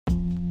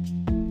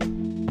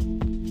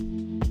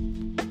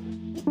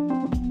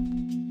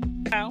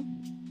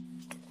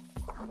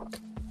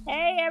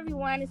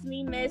everyone. It's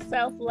me, Miss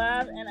Self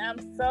Love, and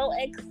I'm so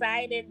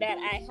excited that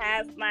I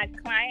have my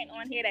client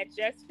on here that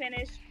just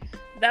finished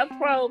the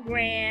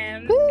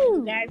program. Woo.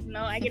 You guys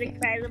know I get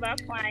excited about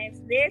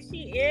clients. There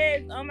she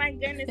is. Oh my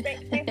goodness.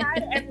 Say hi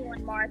to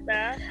everyone,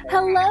 Martha.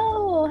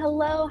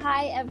 Hello.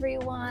 Hi,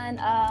 everyone.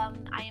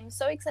 I am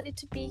so excited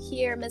to be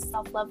here, Miss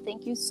Self Love.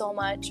 Thank you so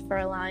much for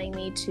allowing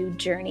me to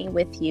journey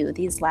with you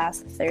these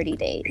last 30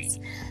 days.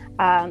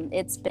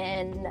 It's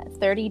been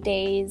 30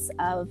 days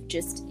of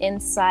just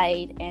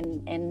insight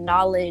and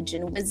knowledge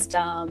and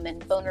wisdom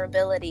and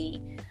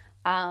vulnerability.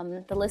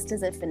 The list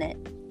is infinite,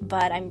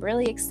 but I'm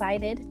really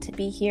excited to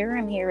be here.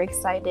 I'm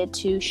excited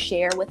to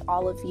share with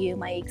all of you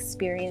my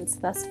experience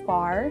thus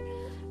far.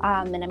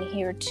 And I'm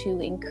here to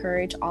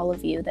encourage all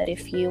of you that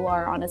if you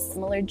are on a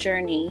similar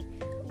journey,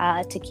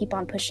 to keep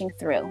on pushing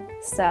through.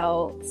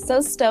 So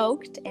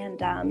stoked. And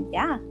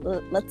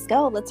let's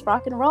go. Let's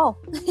rock and roll.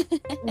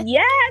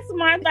 Yes,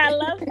 Martha, I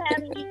love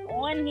having you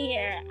on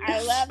here.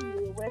 I love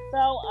you. We're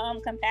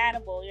so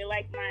compatible. You're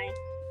like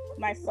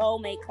my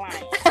soulmate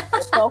client.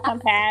 We're so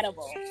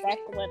compatible.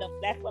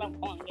 That's what I'm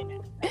calling it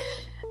now.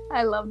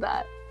 I love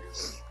that.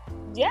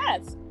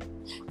 Yes.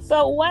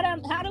 So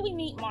how do we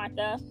meet,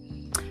 Martha?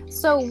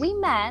 So we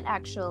met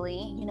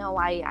actually,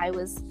 I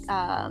was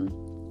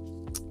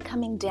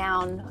coming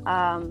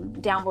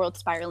downward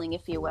spiraling,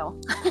 if you will.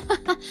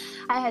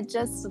 I had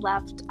just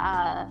left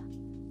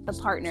the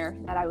partner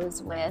that I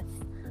was with,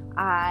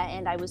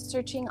 and I was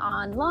searching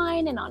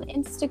online and on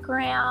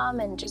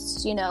Instagram and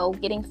just,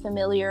 getting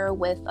familiar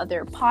with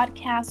other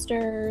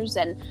podcasters.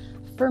 And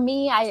for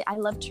me, I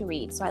love to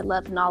read. So I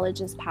love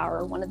knowledge is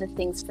power. One of the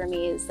things for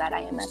me is that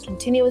I am a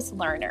continuous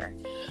learner.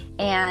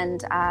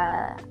 And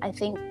I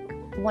think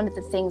one of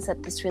the things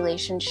that this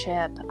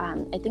relationship,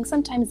 I think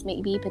sometimes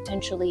maybe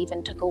potentially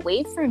even took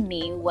away from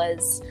me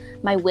was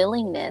my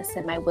willingness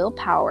and my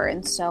willpower.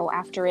 And so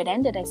after it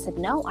ended, I said,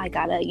 no, I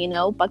gotta,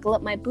 buckle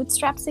up my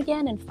bootstraps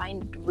again and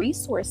find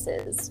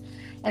resources.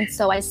 And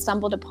so I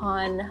stumbled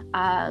upon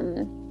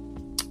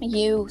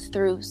you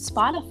through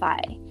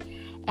Spotify.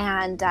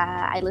 And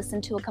I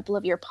listened to a couple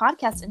of your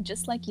podcasts. And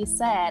just like you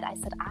said, I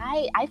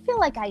feel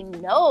like I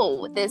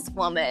know this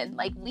woman.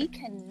 Like, we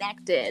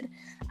connected.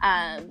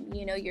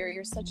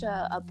 You're such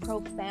a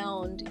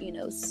profound,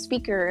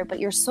 speaker, but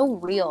you're so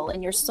real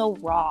and you're so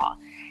raw.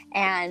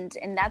 And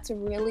that's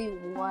really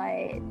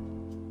what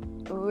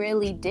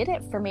really did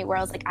it for me, where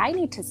I was like, I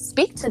need to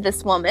speak to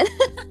this woman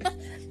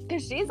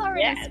because she's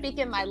already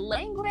speaking my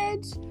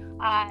language.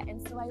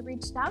 And so I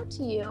reached out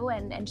to you,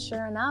 and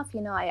sure enough,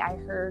 I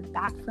heard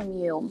back from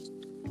you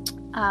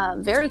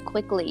very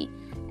quickly.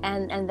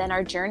 And then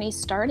our journey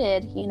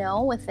started,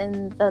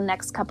 within the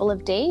next couple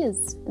of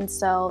days. And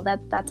so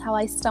that's how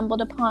I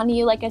stumbled upon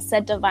you. Like I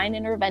said, divine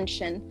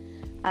intervention.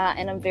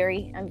 And I'm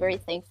very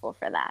thankful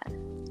for that.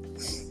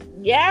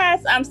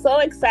 Yes, I'm so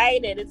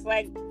excited. It's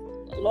like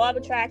law of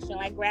attraction,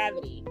 like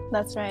gravity.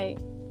 That's right.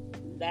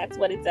 That's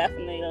what it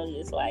definitely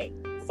is like.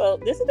 So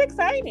this is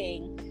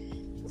exciting.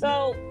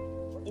 So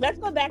let's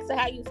go back to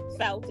how you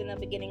felt in the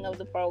beginning of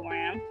the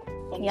program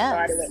when you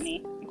started with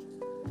me.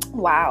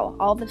 Wow,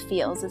 all the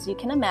feels, as you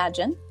can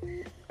imagine,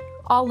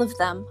 all of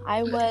them.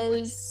 I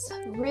was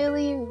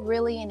really,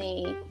 really in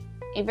a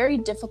very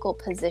difficult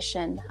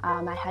position.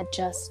 I had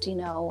just,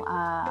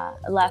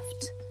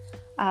 left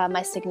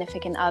my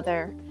significant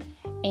other,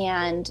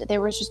 and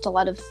there was just a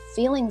lot of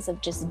feelings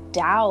of just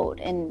doubt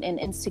and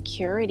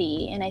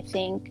insecurity. And I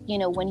think,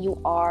 when you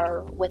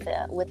are with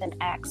an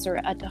ex or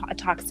a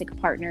toxic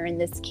partner in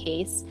this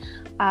case,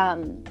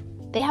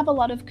 they have a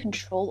lot of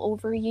control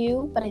over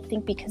you, but I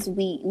think because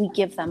we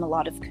give them a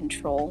lot of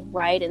control,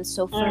 right? And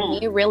so for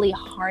me, really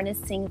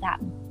harnessing that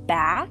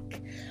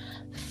back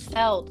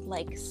felt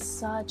like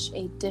such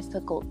a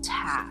difficult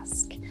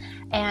task.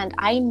 And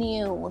I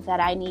knew that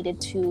I needed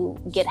to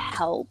get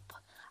help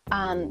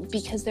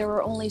because there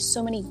were only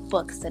so many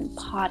books and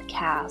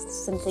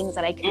podcasts and things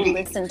that I could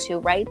listen to,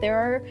 right? There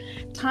are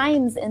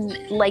times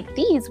like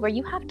these where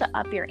you have to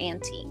up your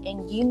ante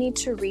and you need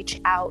to reach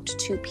out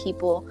to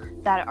people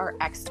that are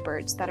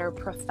experts, that are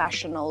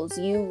professionals.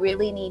 You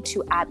really need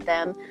to add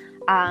them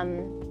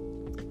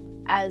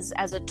as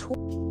a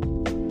tool.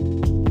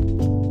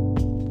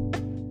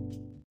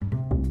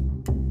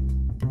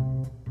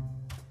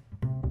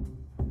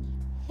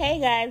 Hey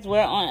guys,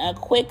 we're on a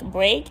quick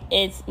break.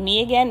 It's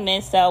me again,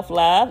 Miss Self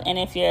Love. And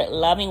if you're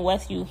loving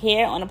what you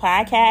hear on the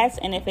podcast,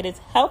 and if it is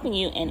helping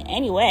you in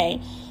any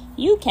way,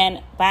 you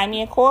can buy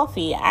me a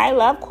coffee. I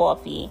love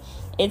coffee.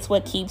 It's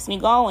what keeps me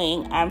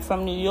going. I'm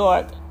from New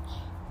York.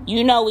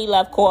 We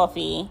love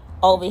coffee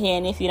over here.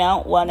 And if you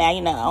don't, well, now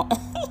you know.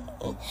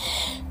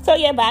 So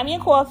buy me a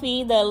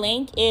coffee. The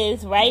link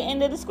is right in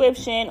the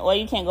description, or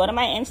you can go to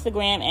my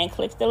Instagram and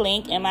click the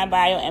link in my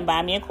bio and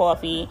buy me a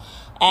coffee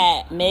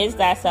at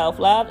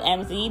ms.selflove,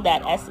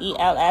 mz.selfluv.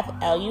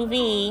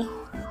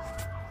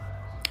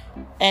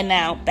 And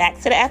now back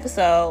to the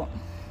episode.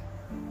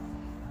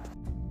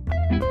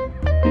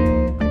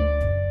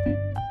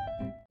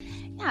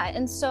 Yeah,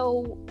 and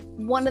so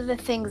one of the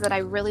things that I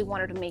really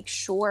wanted to make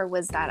sure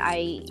was that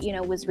I,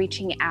 was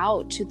reaching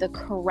out to the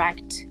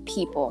correct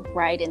people,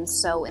 right? And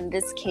so in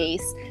this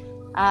case,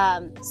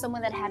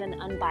 someone that had an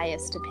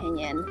unbiased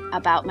opinion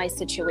about my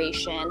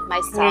situation,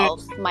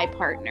 myself, my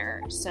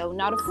partner. So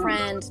not a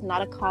friend,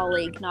 not a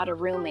colleague, not a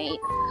roommate.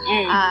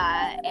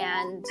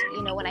 And,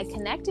 when I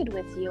connected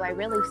with you, I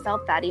really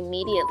felt that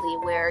immediately,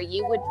 where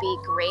you would be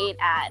great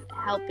at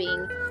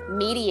helping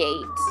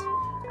mediate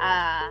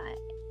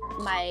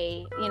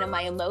my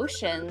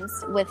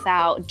emotions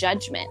without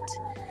judgment.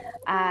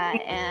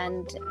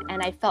 And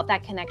I felt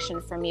that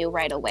connection from you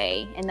right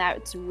away. And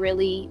that's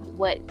really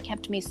what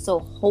kept me so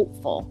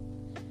hopeful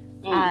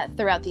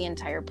throughout the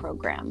entire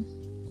program.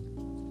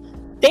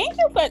 Thank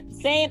you for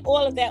saying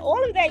all of that.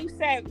 All of that you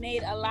said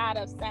made a lot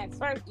of sense.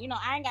 First,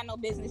 I ain't got no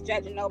business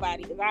judging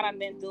nobody because I done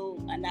been through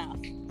enough.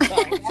 So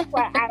that's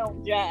why I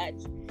don't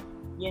judge.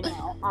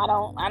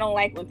 I don't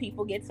like when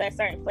people get to a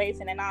certain place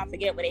and then I'll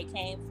forget where they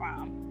came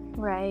from.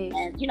 Right.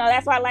 And,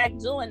 that's why I like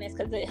doing this,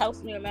 because it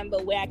helps me remember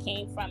where I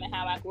came from and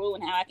how I grew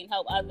and how I can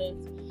help others,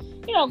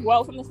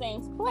 grow from the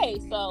same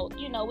place. So,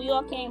 we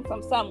all came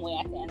from somewhere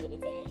at the end of the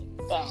day.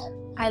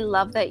 So I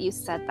love that you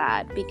said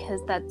that,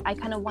 because I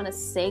kind of want to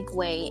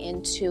segue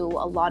into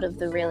a lot of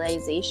the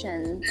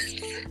realizations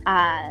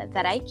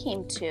that I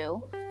came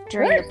to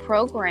during the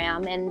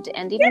program and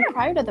even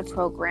prior to the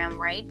program,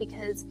 right?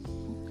 Because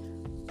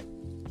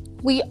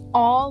we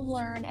all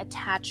learn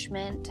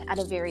attachment at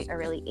a very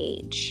early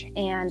age.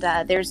 And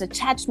there's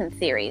attachment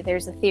theory.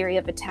 There's a theory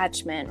of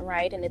attachment,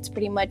 right? And it's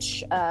pretty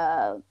much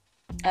an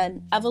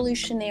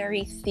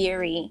evolutionary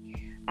theory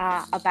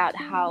about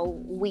how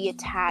we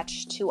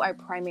attach to our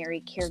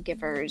primary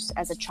caregivers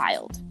as a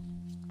child.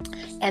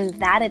 And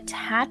that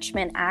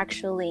attachment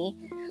actually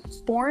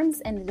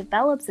forms and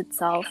develops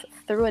itself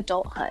through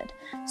adulthood.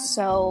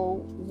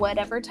 So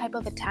whatever type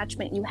of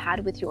attachment you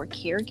had with your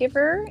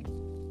caregiver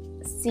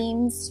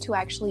seems to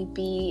actually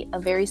be a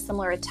very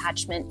similar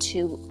attachment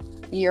to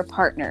your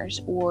partners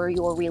or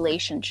your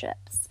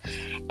relationships.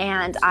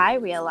 And I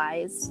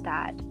realized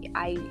that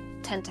I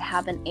tend to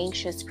have an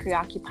anxious,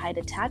 preoccupied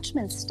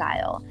attachment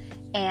style.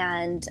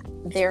 And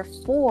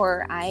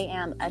therefore, I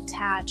am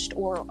attached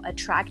or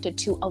attracted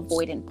to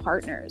avoidant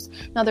partners.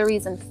 Now, the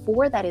reason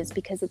for that is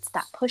because it's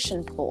that push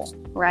and pull,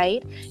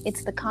 right?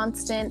 It's the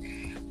constant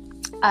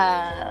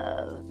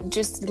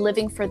just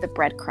living for the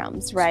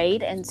breadcrumbs,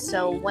 right? And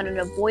so when an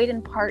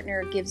avoidant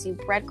partner gives you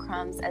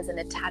breadcrumbs as an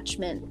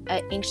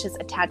anxious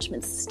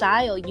attachment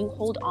style, you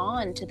hold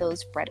on to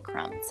those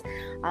breadcrumbs.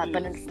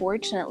 But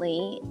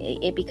unfortunately,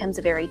 it becomes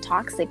very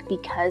toxic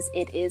because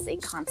it is a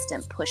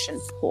constant push and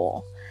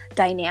pull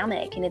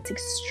dynamic, and it's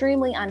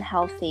extremely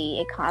unhealthy.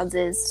 It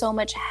causes so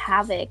much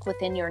havoc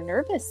within your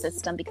nervous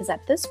system because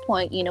at this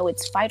point,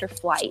 it's fight or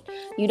flight.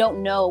 You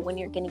don't know when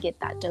you're going to get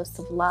that dose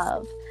of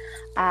love.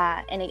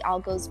 And it all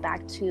goes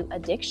back to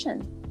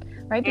addiction,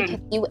 right? Because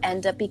you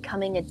end up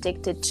becoming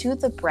addicted to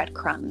the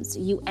breadcrumbs.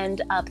 You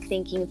end up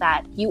thinking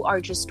that you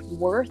are just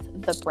worth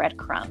the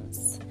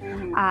breadcrumbs.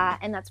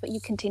 And that's what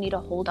you continue to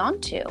hold on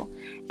to.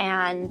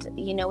 And,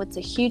 it's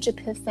a huge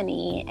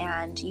epiphany,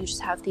 and you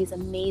just have these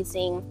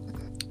amazing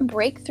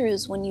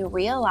breakthroughs when you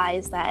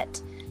realize that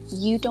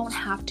you don't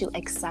have to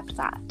accept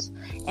that.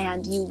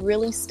 And you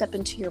really step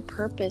into your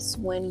purpose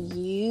when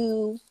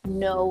you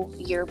know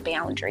your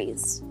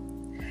boundaries.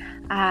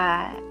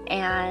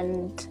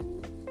 And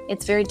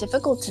it's very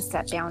difficult to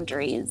set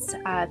boundaries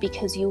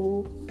because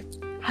you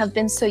have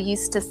been so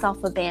used to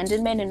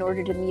self-abandonment in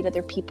order to meet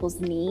other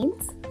people's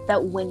needs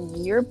that when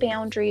your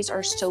boundaries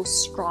are so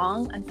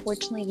strong,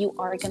 unfortunately, you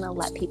are going to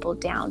let people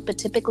down. But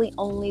typically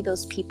only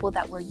those people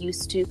that were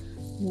used to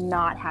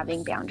not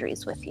having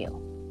boundaries with you.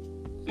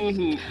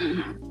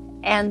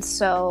 And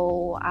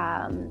so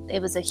it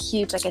was a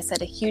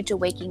huge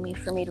awakening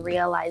for me to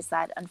realize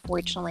that,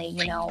 unfortunately,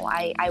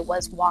 I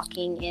was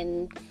walking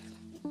in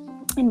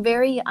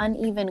very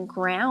uneven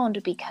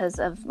ground because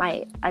of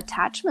my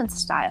attachment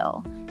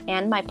style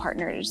and my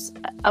partner's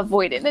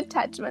avoidant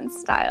attachment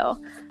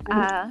style.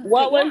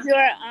 What was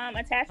your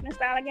attachment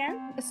style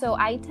again? So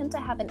I tend to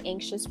have an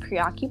anxious,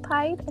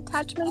 preoccupied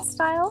attachment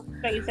style.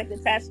 So you took the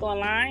test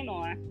online,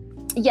 or?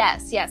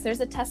 Yes. There's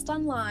a test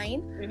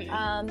online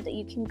that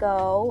you can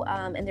go,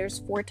 and there's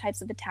 4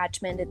 types of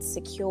attachment. It's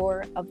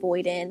secure,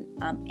 avoidant,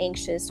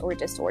 anxious, or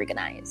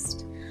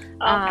disorganized.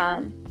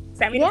 Okay.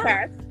 Send me the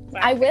test.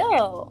 I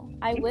will.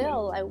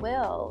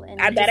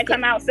 And I better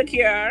come out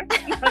secure.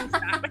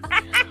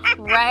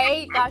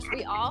 Right? Gosh,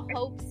 we all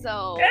hope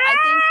so. I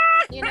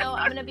think,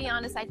 I'm going to be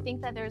honest. I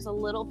think that there's a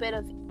little bit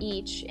of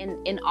each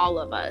in all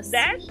of us.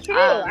 That's true.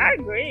 I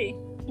agree.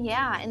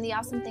 Yeah. And the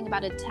awesome thing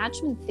about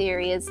attachment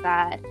theory is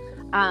that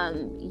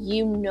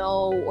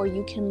or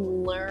you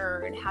can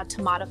learn how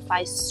to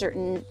modify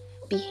certain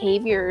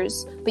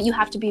behaviors, but you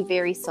have to be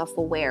very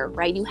self-aware,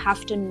 right? You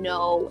have to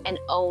know and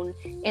own,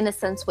 in a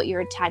sense, what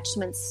your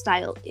attachment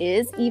style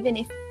is, even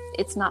if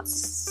it's not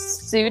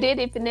suited,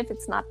 even if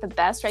it's not the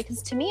best, right?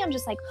 Because to me, I'm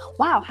just like,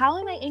 wow, how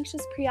am I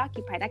anxious,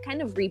 preoccupied? I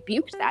kind of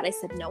rebuked that. I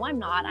said, no, I'm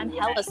not. I'm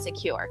hella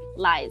secure.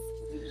 Lies.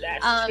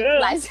 That's true.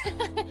 Lies.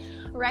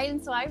 Right.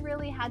 And so I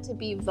really had to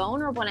be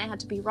vulnerable, and I had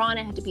to be raw, and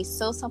I had to be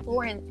so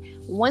self-aware.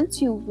 And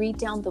once you read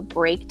down the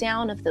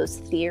breakdown of those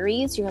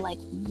theories, you're like,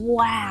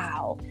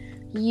 wow,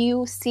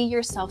 you see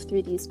yourself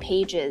through these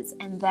pages.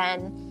 And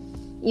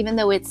then even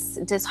though it's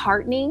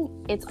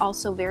disheartening, it's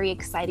also very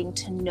exciting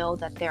to know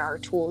that there are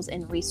tools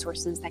and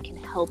resources that can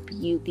help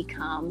you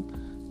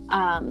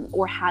become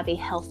or have a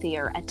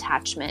healthier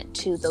attachment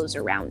to those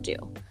around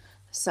you.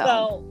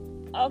 So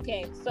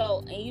okay.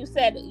 So, and you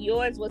said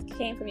yours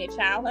came from your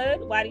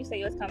childhood. Why do you say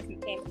yours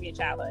came from your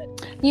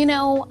childhood? You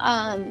know,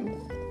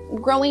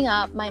 growing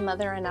up, my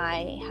mother and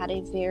I had a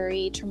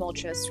very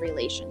tumultuous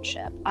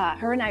relationship.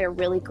 Her and I are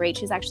really great.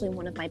 She's actually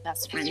one of my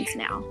best friends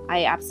now.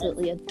 I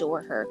absolutely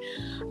adore her.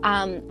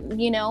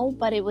 You know,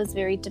 but it was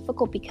very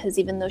difficult because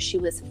even though she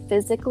was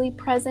physically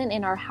present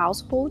in our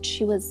household,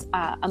 she was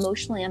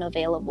emotionally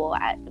unavailable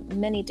at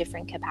many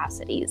different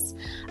capacities.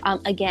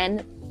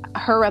 Again,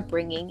 her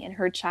upbringing and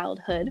her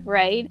childhood,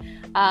 right?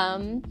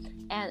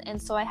 And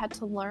so I had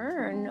to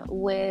learn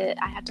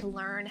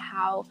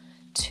how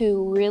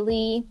to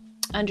really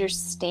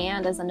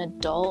understand as an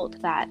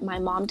adult that my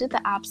mom did the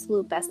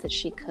absolute best that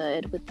she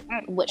could with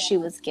what she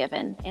was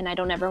given. And I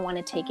don't ever want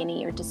to take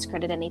any or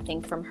discredit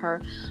anything from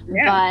her.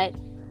 Yeah. But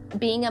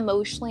being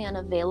emotionally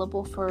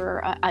unavailable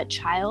for a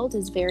child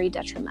is very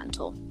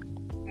detrimental.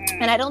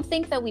 And I don't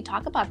think that we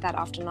talk about that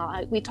often.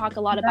 We talk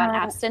a lot about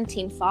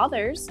absentee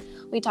fathers.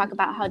 We talk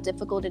about how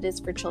difficult it is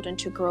for children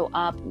to grow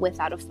up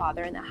without a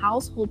father in the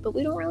household, but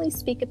we don't really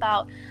speak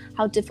about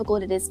how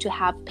difficult it is to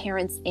have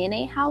parents in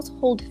a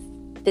household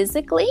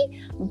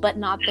physically, but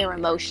not there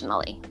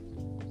emotionally.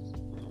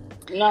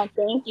 No,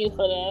 thank you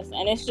for this.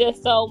 And it's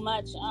just so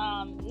much,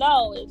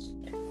 it's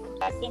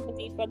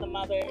sympathy for the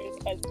mothers,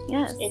 because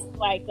it's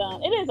like,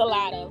 it is a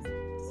lot of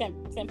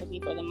sympathy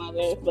for the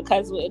mothers,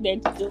 because they're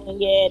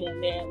doing it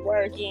and they're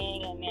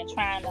working and they're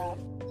trying to,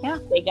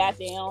 they got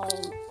their own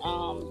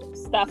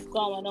stuff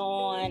going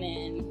on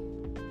and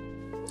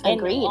in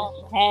their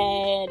own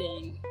head,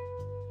 and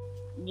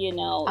you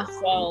know,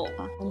 so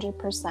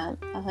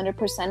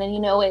 100%. And you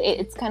know,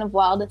 it's kind of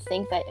wild to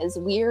think that as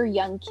we're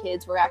young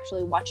kids, we're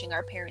actually watching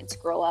our parents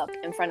grow up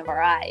in front of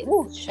our eyes.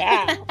 Ooh,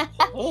 child.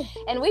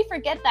 And we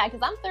forget that,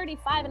 because I'm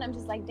 35 and I'm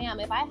just like, damn,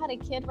 if I had a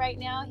kid right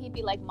now, he'd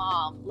be like,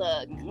 Mom,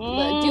 look,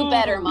 do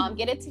better, Mom,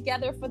 get it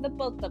together for the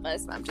both of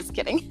us. I'm just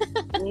kidding.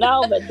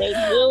 No, but they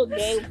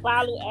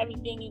follow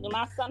everything.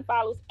 My son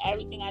follows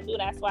everything I do.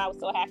 That's why I was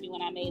so happy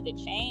when I made the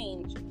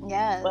change.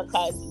 Yes.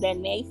 Because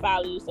then they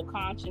follow you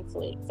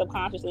subconsciously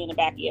in the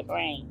back of your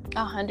brain.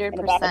 100%. In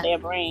the back of their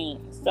brain.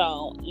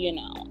 So, you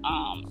know,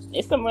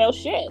 it's some real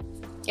shit.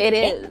 It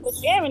is. Thank you for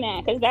sharing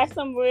that, because that's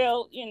some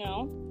real, you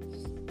know,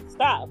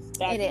 stuff.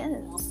 That's, it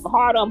is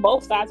hard on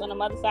both sides, on the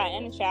mother side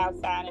and the child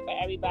side, and for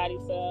everybody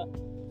to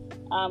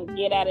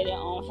get out of their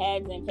own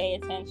heads and pay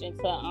attention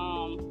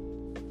to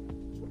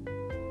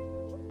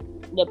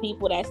the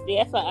people that's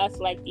there for us.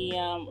 Like the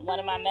one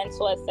of my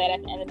mentors said,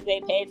 at the end of the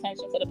day, pay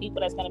attention to the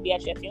people that's going to be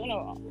at your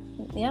funeral.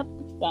 Yep.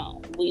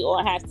 So we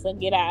all have to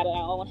get out of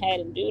our own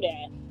head and do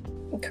that.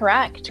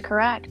 Correct.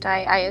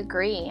 I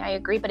agree.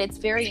 But it's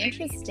very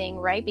interesting,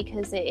 right?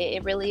 Because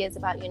it really is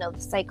about, you know, the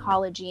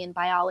psychology and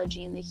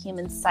biology and the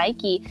human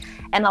psyche.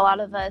 And a lot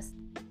of us,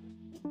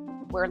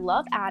 we're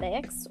love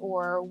addicts,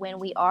 or when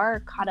we are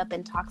caught up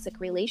in toxic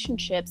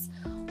relationships,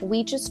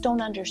 we just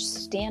don't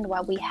understand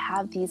why we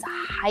have these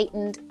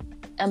heightened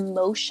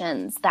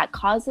emotions that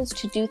cause us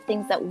to do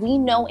things that we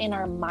know in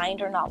our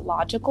mind are not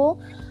logical,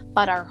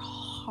 but our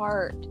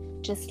heart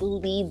just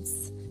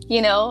leads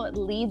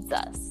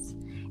us.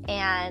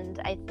 And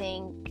I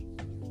think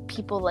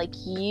people like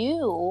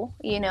you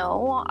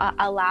know,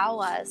 allow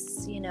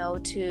us, you know,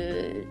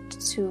 to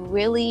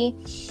really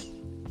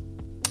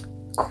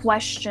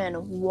question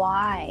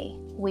why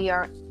we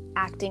are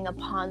acting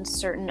upon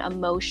certain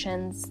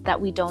emotions that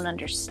we don't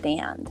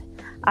understand.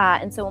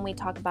 And so when we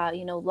talk about,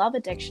 you know, love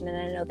addiction, and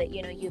I know that,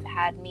 you know, you've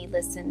had me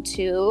listen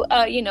to,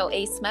 you know,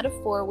 Ace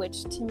Metaphor,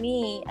 which to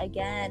me,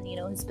 again, you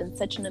know, has been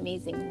such an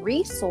amazing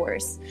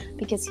resource,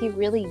 because he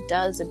really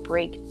does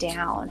break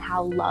down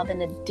how love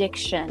and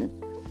addiction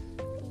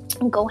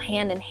go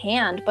hand in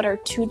hand, but are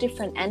two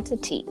different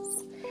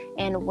entities.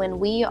 And when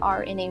we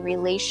are in a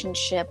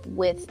relationship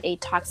with a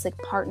toxic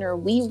partner,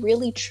 we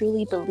really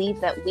truly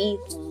believe that we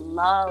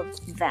love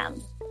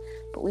them,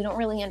 but we don't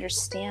really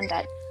understand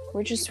that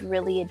we're just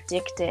really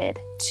addicted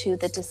to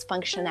the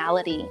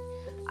dysfunctionality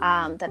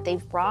that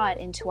they've brought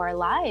into our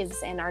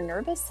lives, and our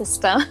nervous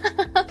system,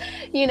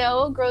 you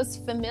know, grows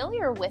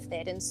familiar with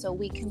it. And so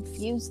we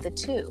confuse the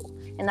two.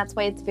 And that's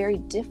why it's very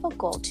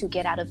difficult to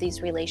get out of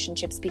these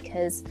relationships,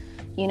 because,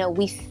 you know,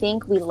 we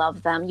think we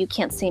love them. You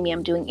can't see me,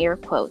 I'm doing air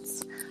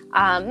quotes.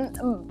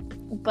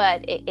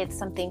 But it's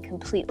something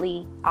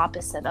completely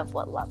opposite of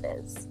what love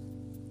is.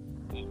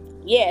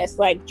 Yeah, it's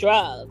like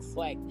drugs,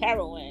 like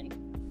heroin.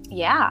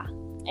 Yeah.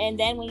 And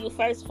then when you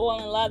first fall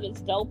in love, it's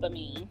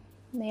dopamine.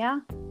 Yeah.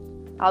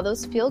 All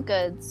those feel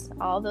goods.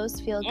 Child, that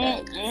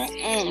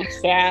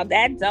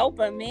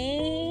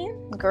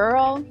dopamine.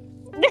 Girl.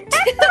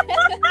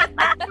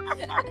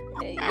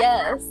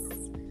 Yes.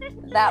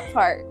 That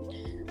part.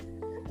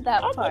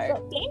 That Okay, part.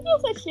 so thank you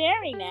for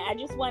sharing that. I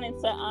just wanted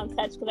to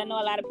touch, because I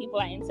know a lot of people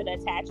are into the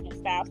attachment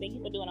style. Thank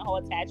you for doing a whole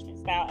attachment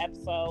style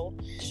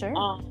episode. Sure.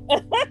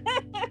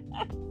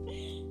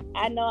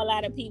 I know a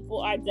lot of people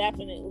are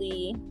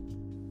definitely,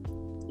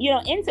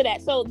 into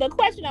that. So the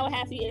question I would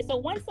have for you is, so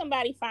once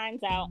somebody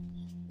finds out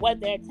what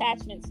their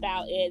attachment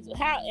style is,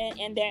 how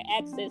and their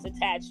ex's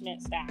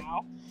attachment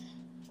style,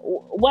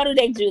 what do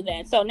they do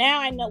then? So now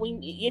I know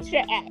it's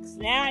your ex.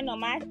 Now I know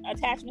my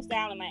attachment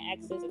style and my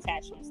ex's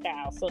attachment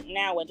style. So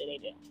now what do they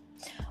do?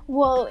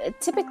 Well,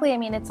 typically,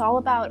 it's all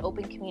about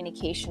open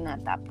communication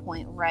at that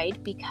point,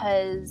 right?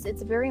 Because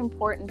it's very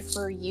important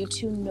for you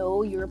to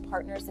know your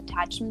partner's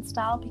attachment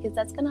style, because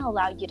that's going to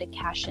allow you to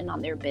cash in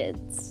on their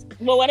bids.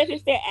 Well, what if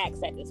it's their ex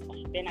at this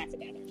point? They're not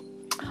together.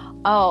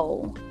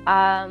 Oh,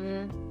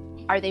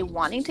 are they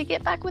wanting to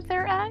get back with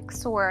their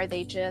ex, or are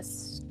they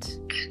just...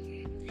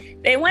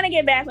 They want to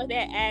get back with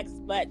their ex,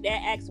 but their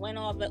ex went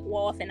off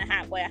in a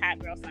hot boy, hot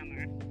girl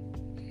summer.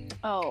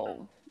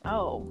 Oh,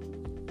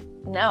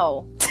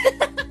 no.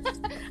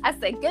 I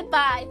said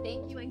goodbye,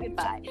 thank you, and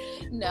goodbye.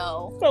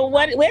 No. So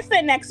what's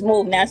the next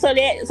move now? So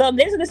this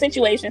is the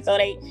situation. So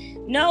they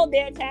know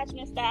their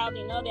attachment style.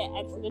 They know their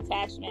ex's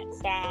attachment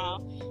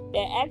style.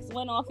 Their ex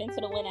went off into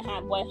the winter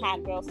hot boy,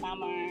 hot girl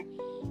summer,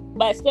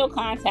 but still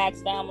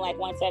contacts them like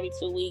once every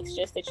 2 weeks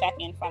just to check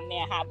in from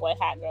their hot boy,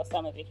 hot girl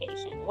summer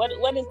vacation. What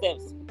does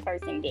this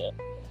person do?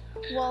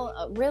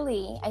 Well,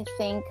 really, I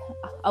think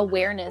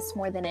awareness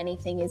more than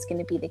anything is going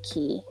to be the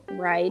key,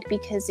 right?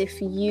 Because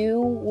if you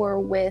were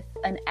with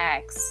an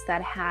ex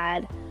that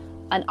had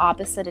an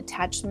opposite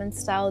attachment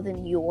style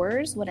than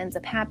yours, what ends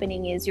up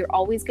happening is you're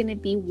always going to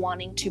be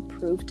wanting to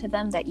prove to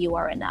them that you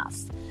are enough.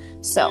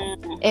 So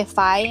if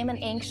I am an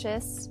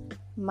anxious,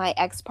 my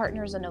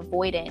ex-partner is an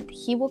avoidant,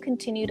 he will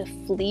continue to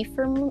flee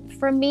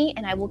from me,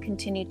 and I will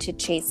continue to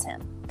chase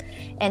him.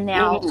 And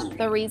now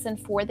the reason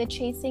for the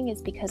chasing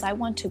is because I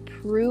want to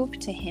prove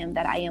to him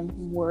that I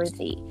am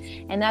worthy.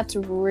 And that's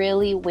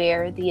really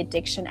where the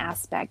addiction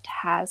aspect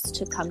has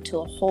to come to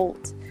a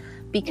halt.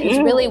 Because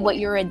really what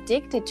you're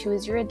addicted to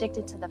is you're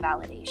addicted to the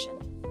validation.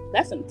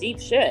 That's some deep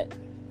shit.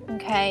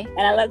 Okay.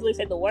 And I love the way you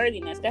said the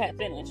worthiness. Go ahead,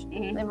 finish.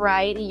 Mm-hmm.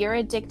 Right. You're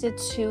addicted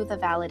to the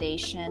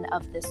validation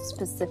of this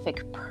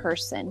specific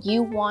person.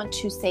 You want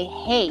to say,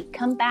 hey,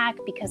 come back,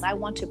 because I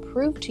want to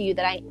prove to you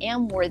that I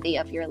am worthy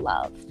of your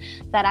love,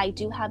 that I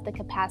do have the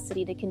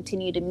capacity to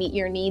continue to meet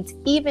your needs,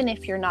 even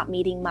if you're not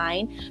meeting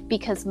mine,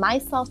 because my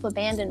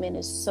self-abandonment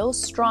is so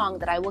strong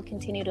that I will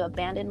continue to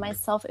abandon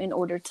myself in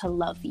order to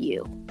love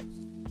you.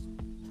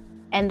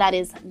 And that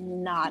is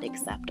not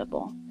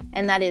acceptable.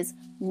 And that is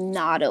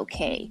not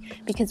okay,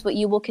 because what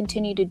you will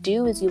continue to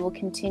do is you will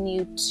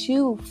continue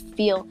to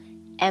feel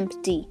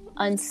empty,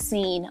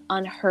 unseen,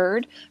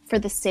 unheard for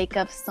the sake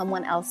of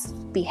someone else's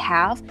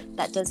behalf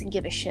that doesn't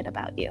give a shit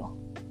about you.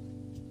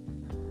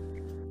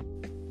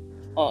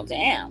 Oh,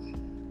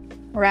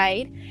 damn.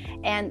 Right?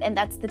 And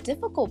that's the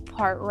difficult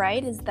part,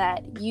 right? Is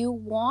that you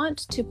want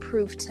to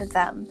prove to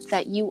them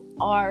that you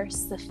are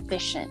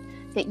sufficient,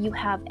 that you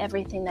have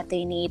everything that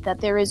they need,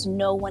 that there is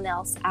no one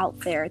else out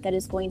there that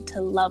is going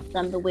to love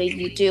them the way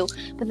you do.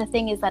 But the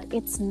thing is that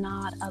it's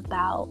not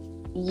about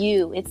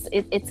you,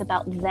 it's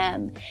about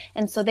them.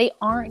 And so they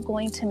aren't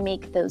going to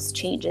make those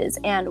changes.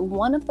 And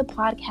one of the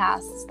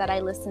podcasts that I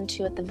listened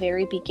to at the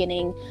very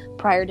beginning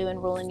prior to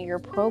enrolling in your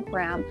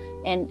program,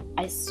 and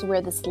I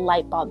swear this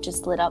light bulb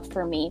just lit up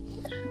for me,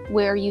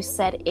 where you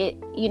said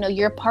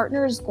your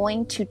partner is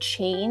going to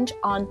change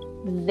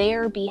on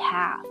their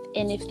behalf.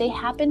 And if they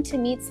happen to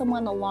meet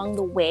someone along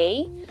the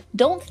way,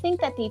 don't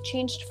think that they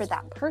changed for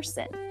that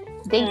person.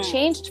 They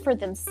changed for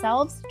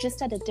themselves,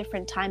 just at a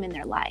different time in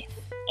their life.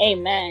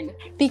 Amen.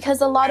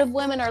 Because a lot of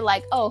women are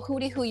like, oh,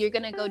 hooty hoo, you're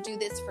going to go do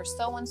this for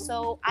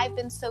so-and-so. I've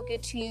been so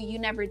good to you. You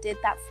never did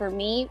that for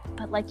me.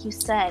 But like you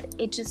said,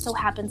 it just so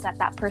happens that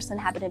that person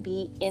happened to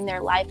be in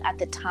their life at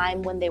the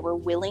time when they were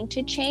willing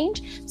to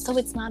change. So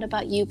it's not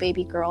about you,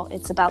 baby girl.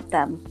 It's about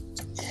them.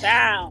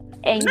 Wow.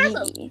 And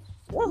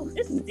whoa,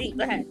 this is deep.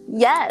 Go ahead.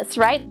 Yes,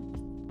 right?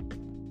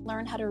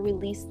 Learn how to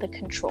release the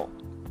control.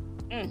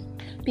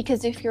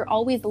 Because if you're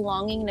always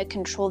longing to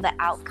control the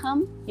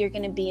outcome, you're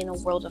going to be in a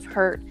world of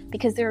hurt,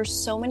 because there are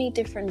so many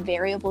different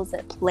variables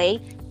at play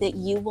that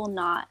you will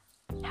not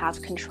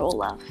have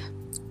control of.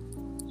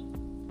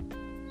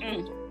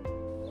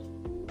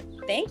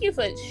 Thank you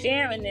for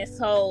sharing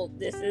this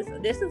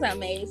is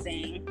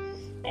amazing.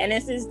 And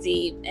this is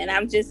deep, and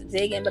I'm just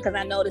digging because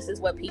I know this is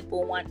what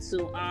people want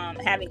to,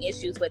 having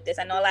issues with this.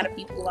 I know a lot of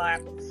people are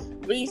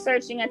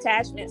researching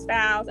attachment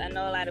styles. I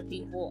know a lot of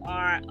people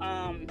are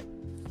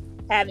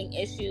having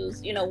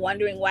issues,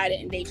 wondering why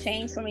didn't they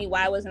change for me?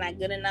 Why wasn't I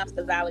good enough?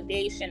 The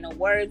validation, the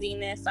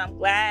worthiness. So I'm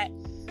glad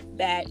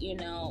that,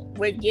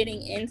 we're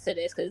getting into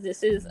this, because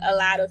this is a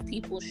lot of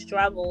people's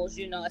struggles,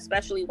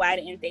 especially why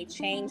didn't they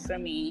change for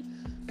me?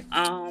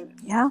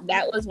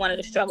 That was one of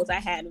the struggles I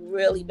had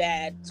really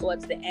bad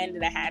towards the end,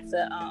 that I had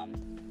to,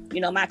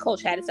 my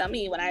coach had to tell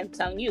me, when I'm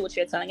telling you what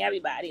you're telling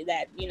everybody,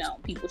 that,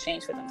 people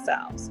change for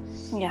themselves.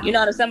 Yeah.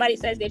 If somebody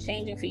says they're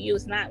changing for you,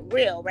 it's not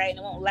real, right? And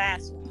it won't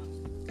last long.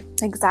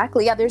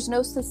 Exactly. Yeah, there's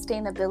no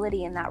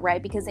sustainability in that,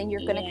 right? Because then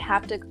you're going to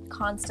have to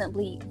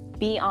constantly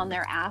be on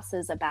their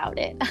asses about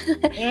it.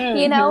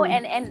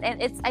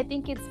 And it's, I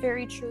think it's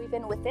very true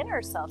even within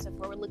ourselves. If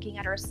we're looking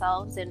at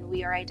ourselves and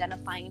we are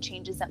identifying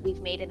changes that we've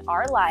made in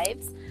our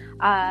lives,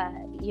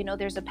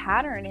 there's a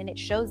pattern, and it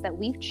shows that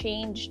we've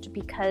changed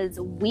because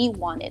we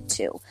wanted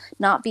to,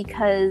 not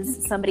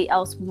because somebody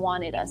else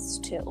wanted us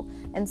to.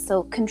 And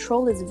so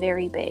control is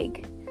very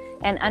big,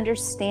 and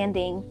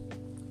understanding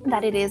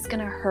that it is going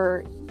to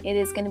hurt. It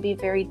is going to be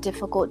very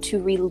difficult to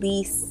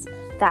release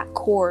that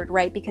cord,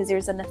 right? Because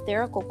there's an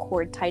etherical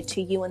cord tied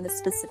to you and the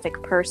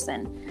specific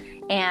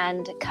person.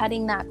 And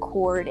cutting that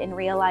cord and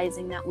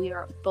realizing that we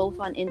are both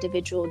on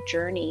individual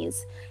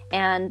journeys,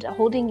 and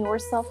holding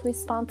yourself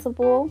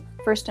responsible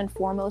first and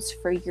foremost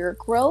for your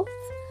growth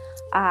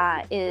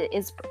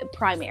is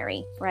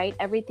primary, right?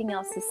 Everything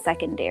else is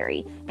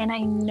secondary. And I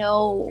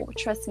know,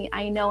 trust me,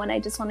 I know, and I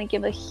just want to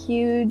give a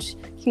huge,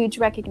 huge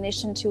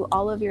recognition to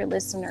all of your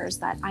listeners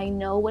that I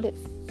know what it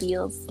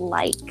feels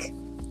like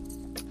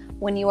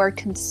when you are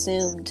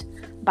consumed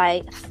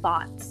by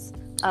thoughts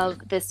of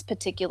this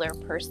particular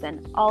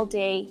person all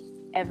day,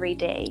 every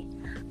day.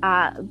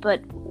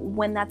 But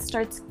when that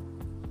starts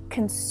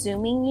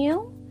consuming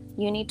you,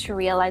 you need to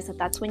realize that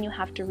that's when you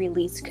have to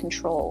release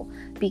control.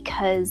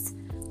 Because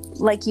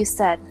like you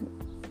said,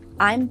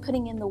 I'm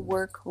putting in the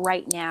work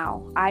right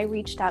now. I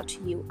reached out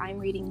to you. I'm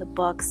reading the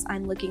books.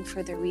 I'm looking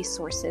for the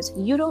resources.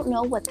 You don't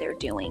know what they're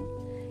doing.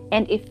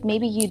 And if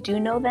maybe you do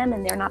know them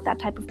and they're not that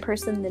type of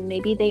person, then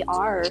maybe they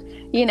are,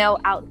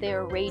 out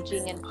there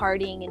raging and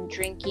partying and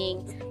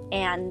drinking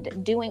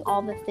and doing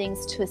all the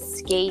things to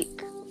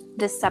escape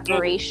this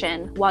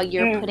separation while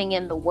you're putting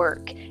in the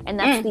work. And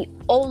that's the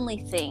only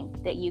thing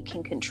that you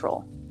can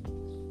control.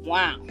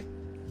 Wow.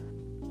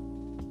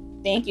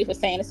 Thank you for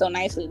saying it so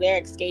nicely.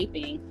 They're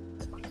escaping.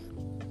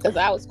 Because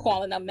I was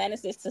calling them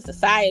menaces to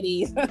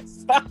society.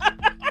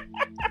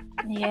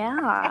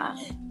 Yeah.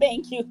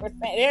 Thank you for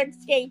saying they're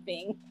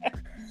escaping.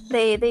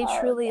 They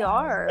truly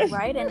are,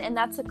 right? And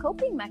that's a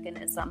coping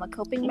mechanism. A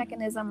coping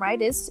mechanism,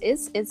 right, is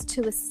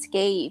to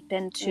escape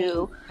and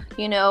to,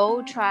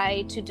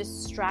 try to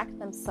distract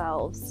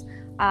themselves.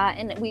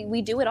 And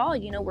we do it all,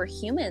 we're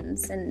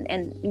humans,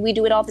 and we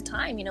do it all the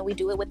time. We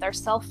do it with our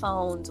cell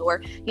phones,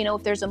 or,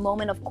 if there's a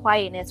moment of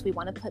quietness, we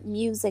want to put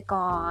music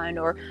on,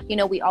 or,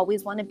 we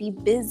always want to be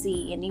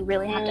busy. And you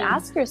really have to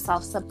ask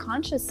yourself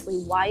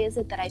subconsciously, why is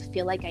it that I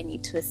feel like I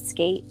need to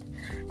escape?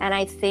 And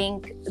I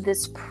think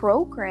this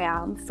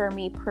program, for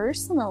me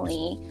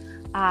personally,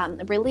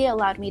 really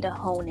allowed me to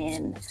hone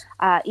in,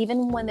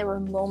 even when there were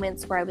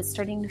moments where I was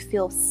starting to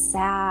feel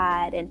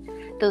sad, and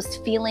those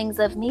feelings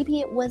of maybe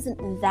it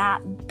wasn't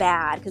that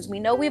bad, because we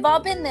know we've all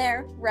been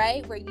there,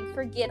 right? Where you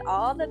forget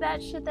all the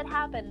bad shit that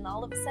happened, and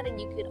all of a sudden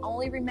you could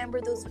only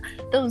remember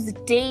those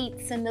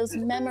dates and those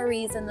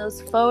memories and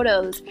those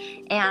photos.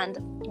 And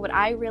what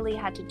I really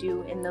had to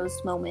do in those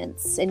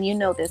moments, and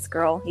this,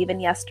 girl, even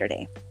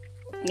yesterday,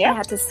 I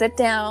had to sit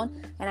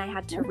down and I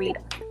had to read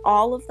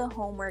all of the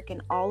homework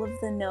and all of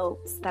the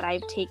notes that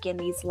I've taken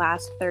these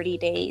last 30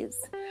 days.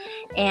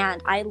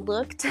 And I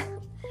looked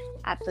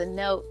at the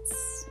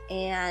notes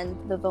and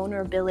the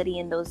vulnerability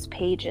in those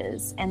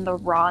pages and the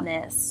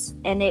rawness,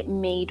 and it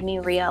made me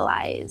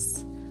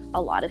realize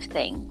a lot of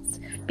things.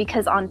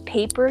 Because on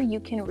paper,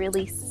 you can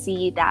really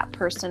see that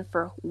person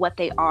for what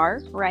they are,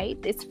 right?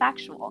 It's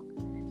factual.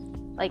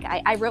 Like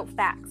I wrote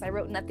facts. I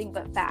wrote nothing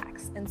but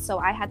facts. And so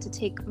I had to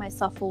take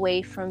myself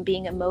away from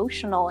being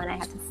emotional, and I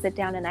had to sit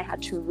down and I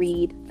had to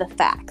read the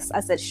facts.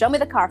 I said, show me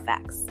the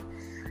Carfax.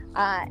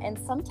 And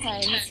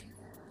sometimes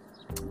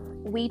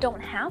we don't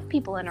have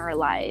people in our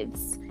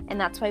lives. And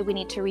that's why we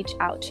need to reach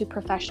out to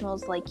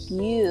professionals like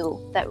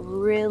you that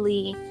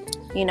really,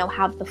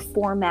 have the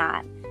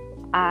format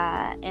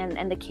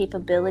and the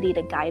capability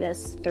to guide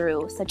us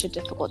through such a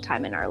difficult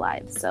time in our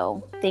lives.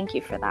 So thank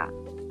you for that.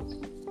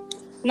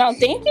 No,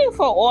 thank you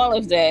for all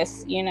of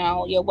this.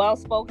 You're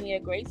well-spoken. You're a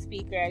great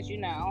speaker, as you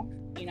know.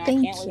 I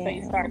can't wait till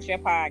you start your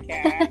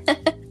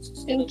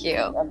podcast. Thank you.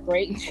 A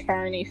great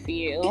journey for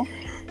you.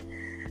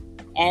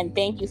 And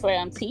thank you for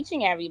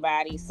teaching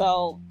everybody.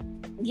 So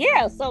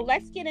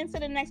let's get into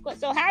the next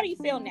question. So how do you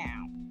feel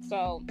now?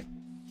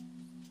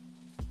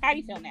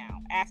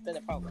 After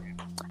the program?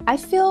 I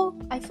feel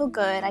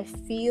good. I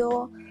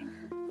feel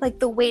like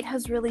the weight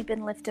has really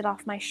been lifted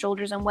off my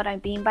shoulders. And what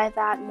I mean by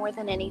that, more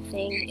than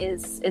anything,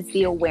 is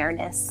the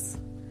awareness.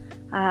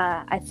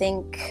 I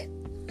think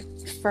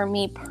for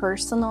me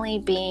personally,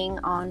 being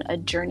on a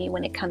journey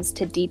when it comes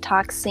to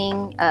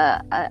detoxing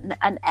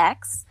an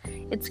ex,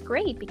 it's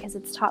great because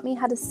it's taught me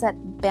how to set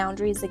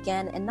boundaries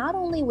again. And not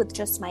only with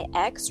just my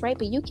ex, right?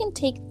 But you can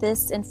take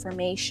this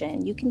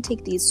information, you can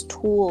take these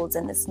tools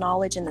and this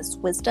knowledge and this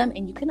wisdom,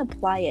 and you can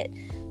apply it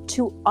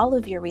to all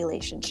of your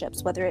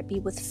relationships, whether it be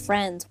with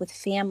friends, with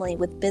family,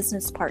 with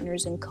business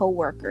partners and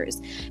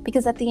coworkers.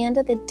 Because at the end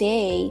of the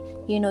day,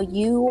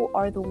 you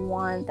are the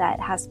one that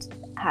has to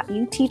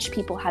you teach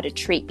people how to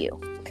treat you.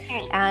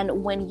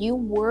 And when you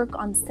work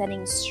on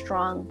setting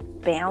strong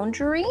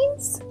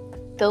boundaries,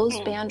 those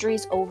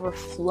boundaries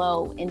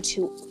overflow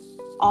into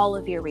all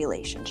of your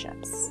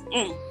relationships.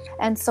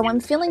 And so I'm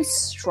feeling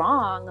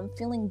strong, I'm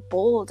feeling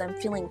bold, I'm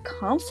feeling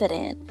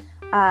confident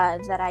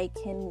that I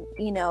can,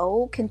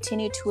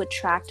 continue to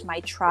attract my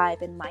tribe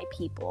and my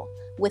people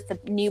with the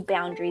new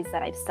boundaries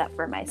that I've set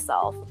for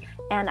myself.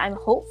 And I'm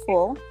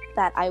hopeful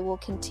that I will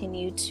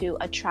continue to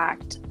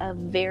attract a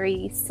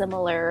very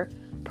similar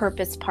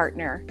purpose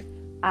partner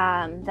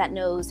that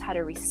knows how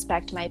to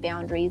respect my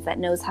boundaries, that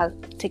knows how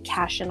to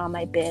cash in on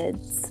my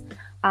bids,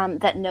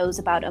 that knows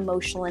about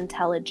emotional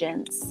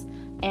intelligence,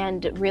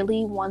 and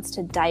really wants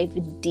to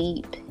dive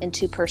deep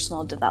into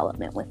personal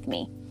development with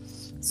me.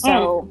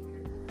 So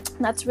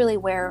that's really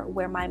where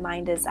my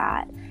mind is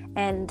at.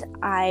 And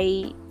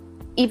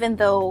even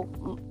though,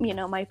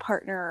 my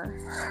partner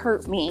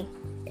hurt me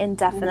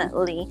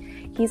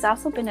indefinitely, he's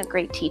also been a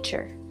great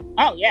teacher.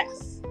 Oh,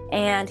 yes.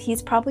 And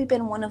he's probably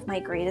been one of my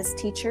greatest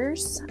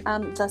teachers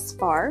thus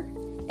far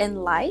in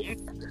life.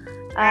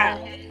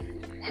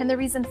 And the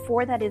reason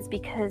for that is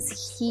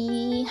because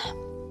he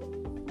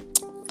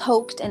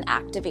poked and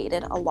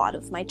activated a lot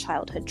of my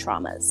childhood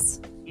traumas.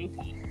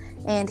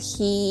 And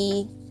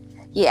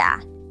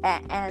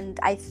and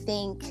I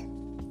think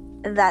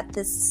that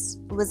this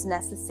was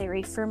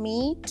necessary for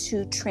me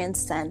to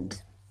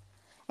transcend.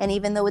 And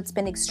even though it's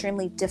been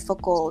extremely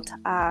difficult,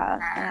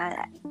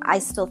 I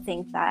still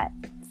think that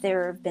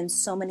there have been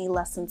so many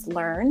lessons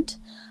learned.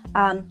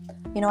 I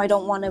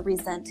don't want to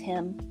resent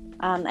him.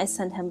 I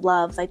send him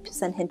love. I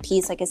send him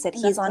peace. Like I said,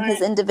 he's on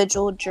his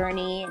individual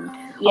journey, and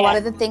a lot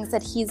of the things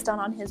that he's done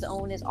on his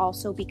own is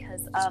also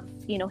because of,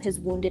 his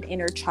wounded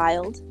inner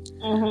child.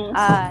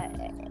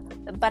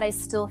 But I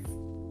still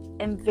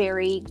am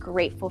very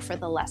grateful for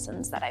the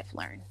lessons that I've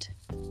learned.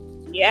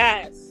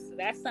 Yes,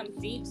 that's some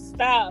deep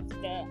stuff.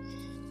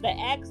 The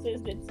ex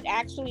is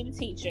actually the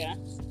teacher.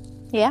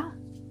 Yeah.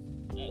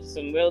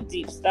 Some real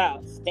deep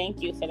stuff.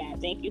 Thank you for that.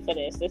 Thank you for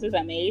this. This is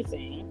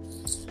amazing.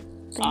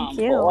 Thank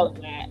you. For all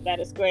of that. That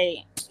is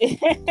great.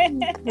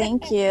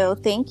 Thank you.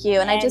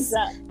 And I just,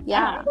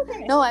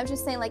 no, I'm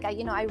just saying, like,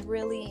 I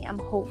really am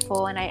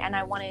hopeful, and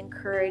I want to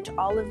encourage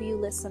all of you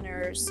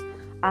listeners,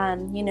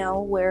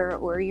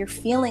 where you're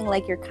feeling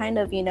like you're kind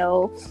of,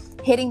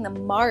 hitting the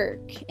mark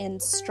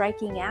and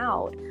striking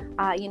out.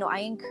 I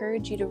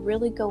encourage you to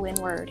really go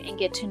inward and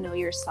get to know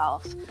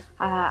yourself.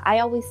 I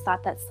always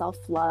thought that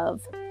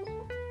self-love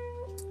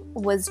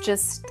was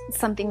just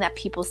something that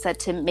people said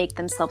to make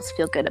themselves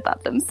feel good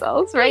about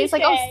themselves, right? It's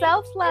like, oh,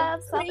 self-love,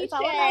 it's all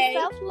about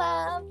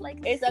self-love. Like,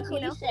 it's a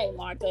cliche,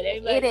 Martha.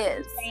 It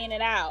is saying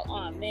it out.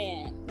 Oh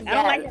man, yes. I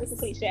don't like that it's a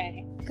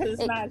cliche because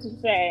it's not a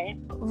cliche,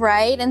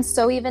 right? And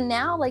so even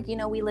now, like,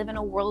 we live in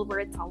a world where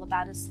it's all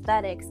about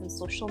aesthetics and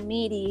social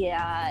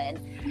media,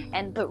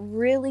 but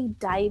really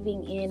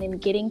diving in and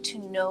getting to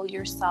know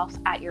yourself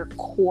at your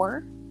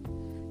core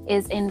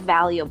is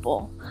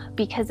invaluable,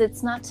 because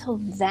it's not till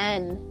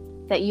then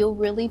that you'll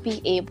really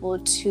be able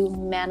to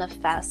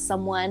manifest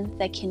someone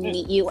that can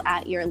meet you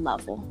at your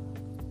level.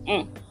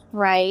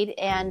 Right?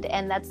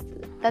 And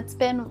that's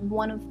been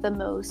one of the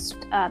most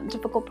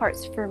difficult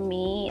parts for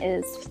me,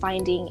 is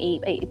finding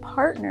a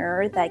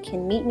partner that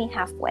can meet me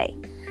halfway.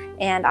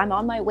 And I'm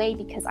on my way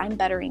because I'm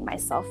bettering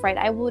myself, right?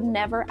 I would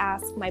never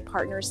ask my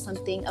partner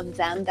something of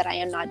them that I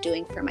am not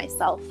doing for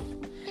myself.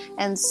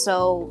 And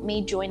so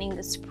me joining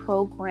this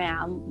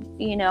program,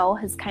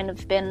 has kind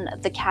of been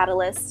the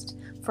catalyst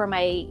for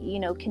my,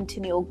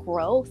 continual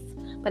growth,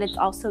 but it's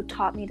also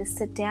taught me to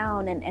sit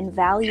down and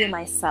value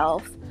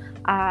myself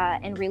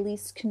and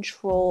release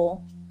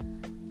control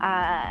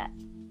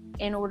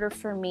in order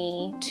for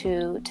me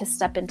to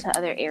step into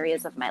other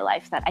areas of my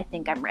life that I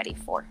think I'm ready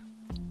for.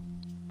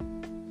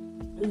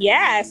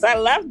 Yes, I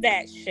love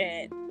that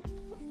shit.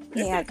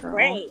 This is girl.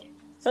 Great.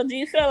 So do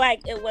you feel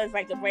like it was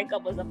like the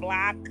breakup was a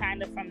block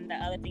kind of from the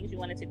other things you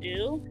wanted to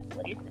do?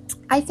 What do you think?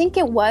 I think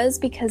it was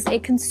because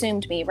it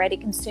consumed me, right?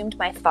 It consumed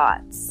my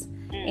thoughts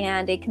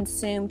and it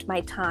consumed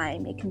my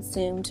time. It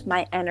consumed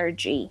my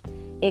energy.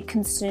 It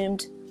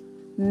consumed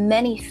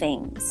many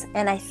things.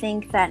 And I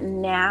think that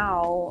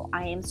now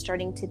I am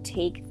starting to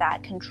take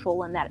that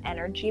control and that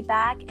energy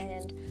back,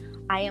 and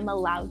I'm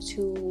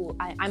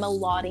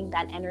allotting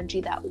that energy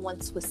that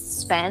once was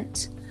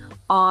spent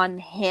on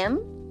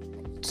him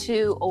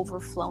to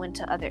overflow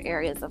into other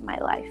areas of my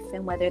life.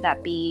 And whether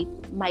that be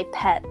my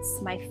pets,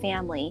 my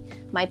family,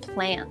 my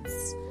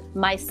plants,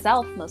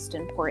 myself, most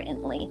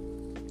importantly.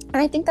 And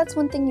I think that's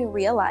one thing you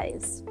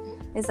realize,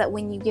 is that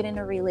when you get in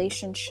a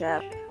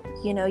relationship,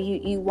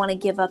 you want to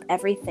give up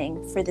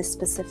everything for this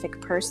specific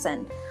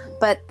person.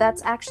 But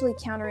that's actually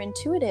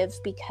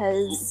counterintuitive,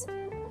 because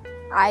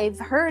I've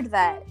heard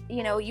that,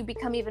 you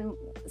become even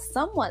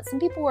some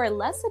people are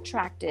less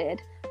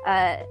attracted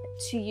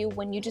to you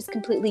when you just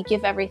completely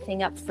give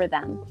everything up for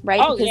them,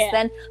 right?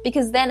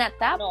 Because then at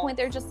that point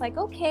they're just like,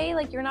 okay,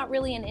 like, you're not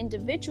really an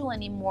individual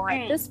anymore.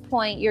 At this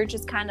point you're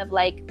just kind of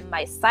like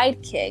my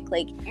sidekick,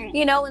 like,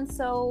 and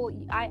so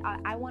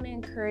I want to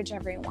encourage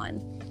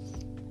everyone,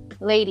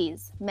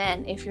 ladies,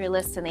 men, if you're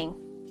listening,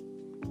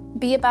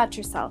 be about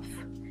yourself.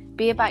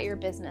 Be about your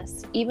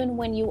business, even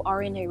when you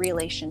are in a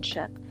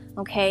relationship,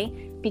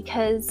 okay?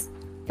 Because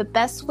the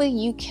best way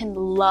you can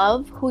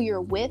love who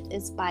you're with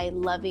is by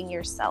loving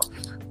yourself.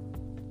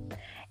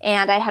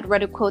 And I had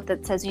read a quote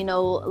that says,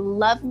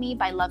 love me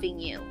by loving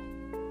you.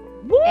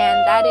 Woo!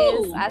 And that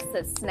is, I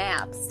said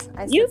snaps.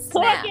 You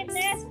talking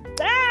that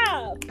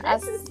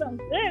stuff. This is some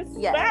good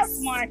stuff,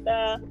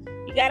 Martha.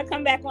 You got to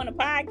come back on the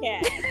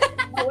podcast.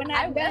 No, we're not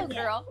I will,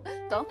 girl.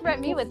 Don't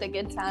threaten me with a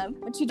good time.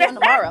 What you doing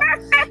tomorrow?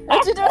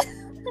 What you doing?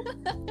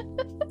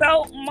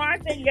 So,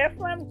 Martha, you're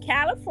from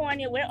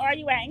California. Where are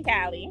you at in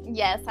Cali?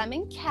 Yes, I'm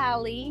in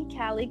Cali.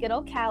 Good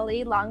old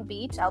Cali, Long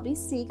Beach,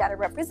 LBC. Got to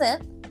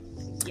represent.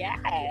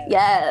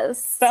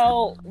 Yes.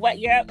 So,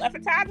 you're a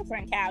photographer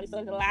in Cali. So,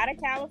 there's a lot of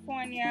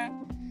California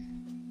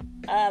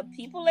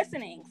people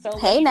listening. So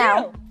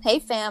Hey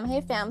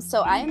fam.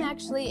 So I am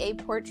actually a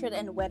portrait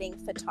and wedding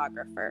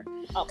photographer.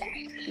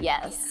 Okay.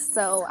 Yes.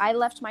 So I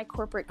left my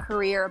corporate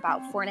career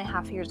about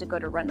 4.5 years ago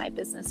to run my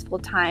business full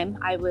time.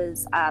 I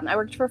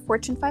worked for a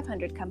Fortune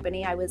 500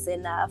 company. I was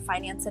in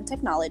finance and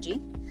technology.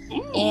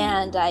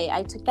 And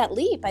I took that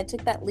leap.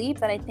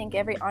 That I think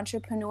every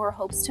entrepreneur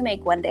hopes to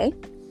make one day.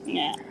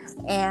 Yeah.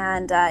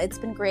 And it's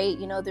been great.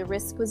 The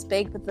risk was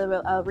big, but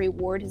the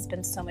reward has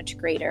been so much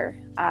greater.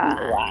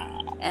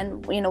 Wow.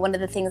 And, one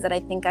of the things that I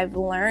think I've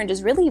learned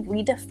is really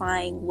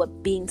redefine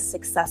what being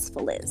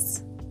successful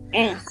is.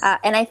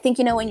 And I think,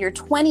 in your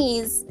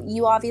 20s,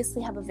 you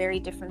obviously have a very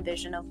different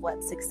vision of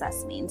what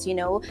success means.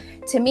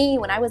 To me,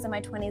 when I was in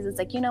my 20s, it's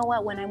like,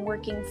 when I'm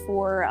working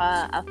for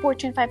a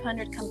Fortune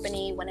 500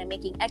 company, when I'm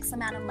making X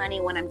amount of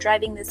money, when I'm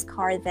driving this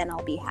car, then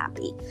I'll be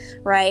happy.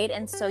 Right.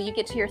 And so you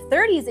get to your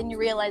 30s and you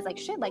realize like,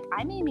 shit, like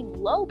I'm aiming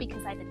low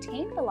because I've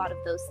attained a lot of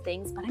those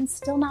things, but I'm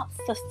still not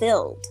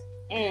fulfilled.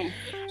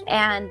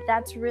 And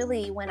that's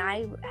really when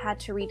I had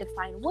to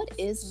redefine what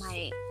is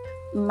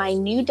my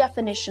new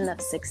definition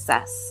of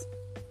success.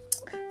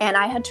 And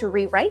I had to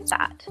rewrite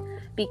that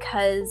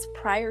because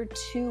prior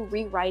to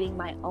rewriting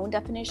my own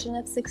definition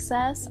of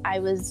success, I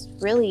was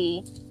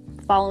really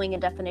following a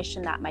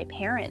definition that my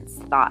parents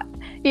thought,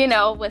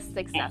 was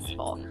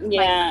successful.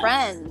 Yeah, my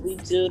friends. We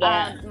do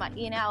that.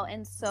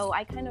 And so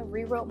I kind of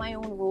rewrote my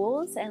own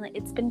rules and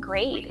it's been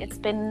great.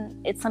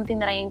 It's something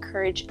that I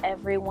encourage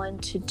everyone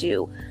to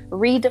do.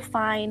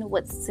 Redefine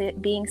what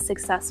being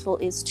successful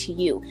is to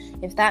you.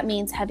 If that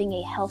means having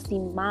a healthy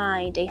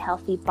mind, a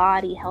healthy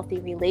body, healthy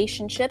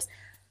relationships,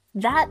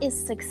 that is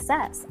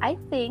success. I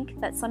think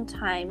that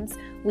sometimes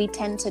we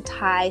tend to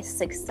tie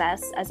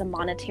success as a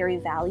monetary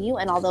value.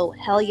 And although,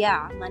 hell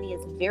yeah, money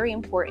is very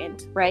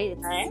important, right?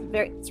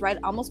 It's right,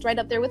 almost right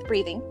up there with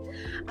breathing.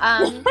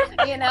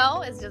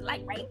 It's just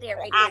like right there.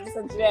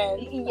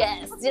 Oxygen.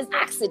 Yes, just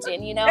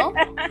oxygen,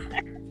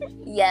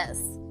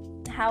 Yes.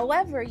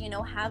 However,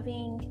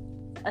 having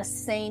a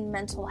sane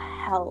mental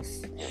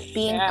health,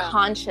 being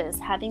conscious,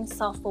 having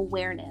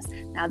self-awareness.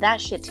 Now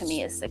that shit to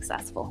me is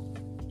successful.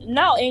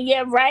 No, and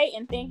you're right,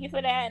 and thank you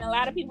for that. And a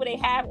lot of people, they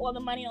have all the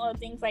money and all the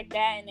things like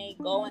that, and they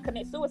go and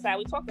commit suicide.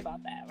 We talked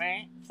about that,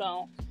 right?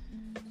 So,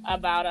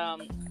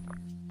 about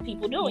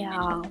people doing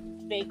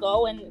it. They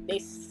go and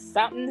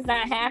something's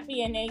not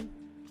happy, and they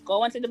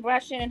go into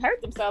depression and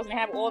hurt themselves, and they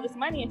have all this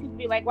money, and people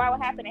be like, "Wow,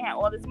 what happened? They had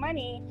all this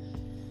money.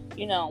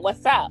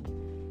 What's up?"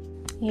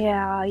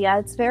 Yeah,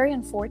 it's very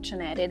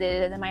unfortunate. It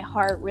is, and my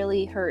heart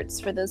really hurts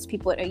for those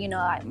people.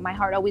 My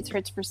heart always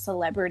hurts for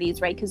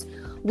celebrities, right? Because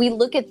we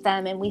look at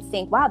them and we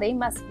think, wow, they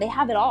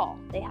have it all.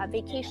 They have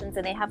vacations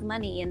and they have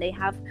money and they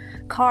have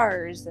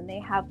cars and they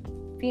have,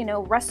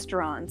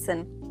 restaurants.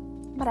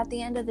 But at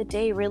the end of the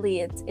day,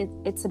 really,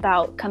 it's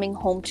about coming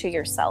home to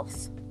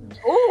yourself.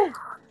 Ooh,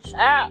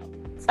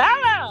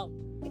 child.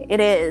 It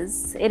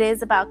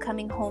is about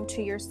coming home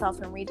to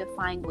yourself and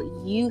redefining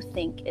what you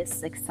think is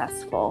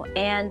successful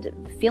and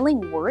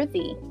feeling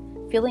worthy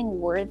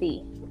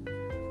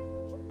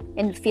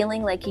and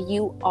feeling like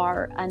you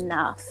are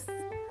enough.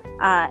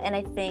 And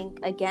I think,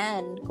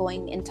 again,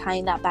 going and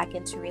tying that back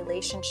into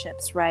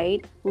relationships,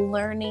 right?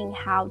 Learning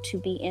how to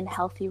be in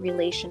healthy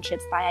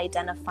relationships by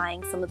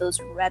identifying some of those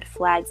red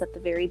flags at the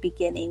very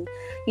beginning.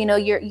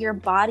 Your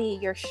body,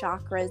 your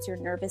chakras, your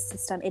nervous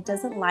system, it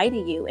doesn't lie to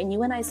you. And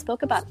you and I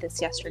spoke about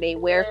this yesterday,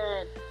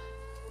 where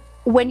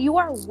when you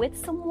are with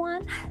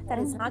someone that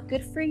is not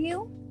good for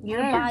you,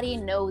 your body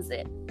knows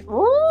it.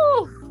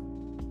 Ooh.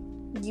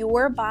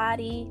 Your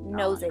body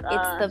knows it.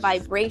 It's the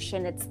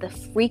vibration, it's the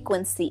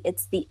frequency,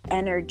 it's the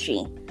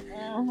energy.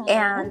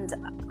 And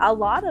a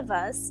lot of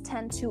us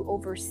tend to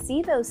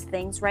oversee those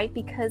things, right?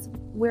 Because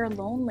we're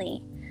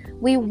lonely.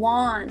 We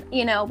want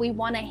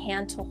a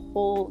hand to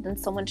hold and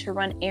someone to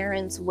run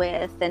errands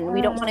with, and we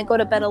don't want to go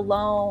to bed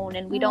alone,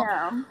 and we don't,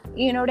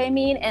 you know what I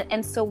mean?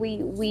 And so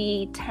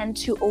we tend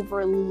to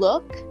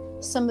overlook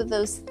some of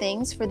those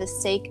things for the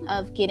sake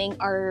of getting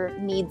our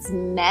needs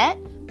met,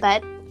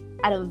 but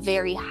at a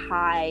very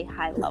high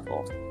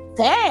level.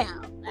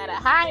 Damn, at a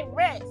high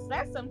risk.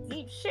 That's some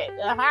deep shit.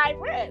 A high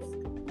risk.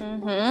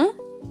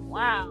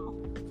 Wow.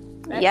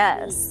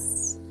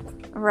 Yes.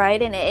 Deep. Right.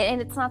 And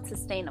it's not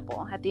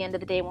sustainable at the end of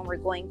the day when we're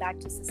going back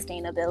to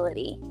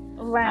sustainability.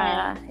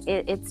 Right.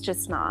 It's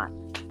just not.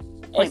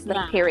 It's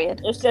not.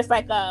 Period. It's just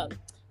like a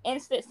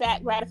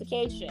instant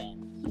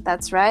gratification.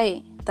 That's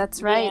right.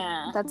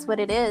 Yeah. That's what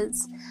it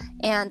is.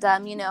 And,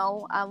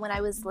 when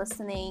I was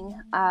listening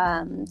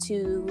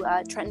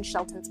to Trenton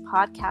Shelton's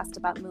podcast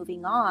about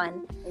moving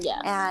on,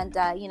 yes. and,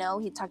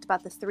 he talked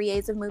about the 3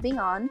 A's of moving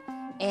on.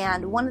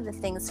 And one of the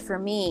things for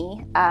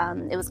me,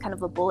 it was kind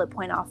of a bullet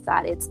point off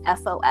that. It's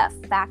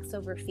FOF, facts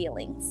over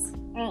feelings.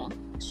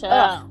 Sure.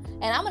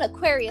 And I'm an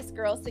Aquarius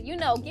girl, so give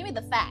me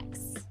the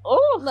facts.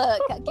 Oh,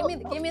 look, give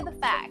me the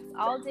facts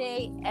all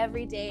day,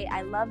 every day.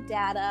 I love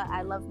data.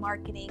 I love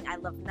marketing. I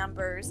love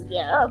numbers.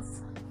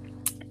 Yes.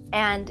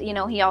 And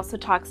he also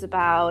talks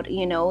about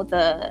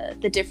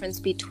the difference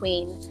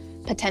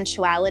between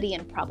potentiality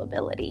and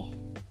probability.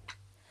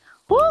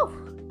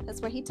 Woo! That's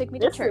where he took me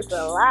to church. This is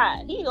a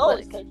lot. He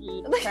always took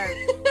you to church.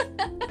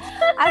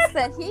 I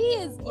said, he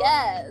is,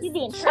 yes. He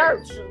be in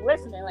church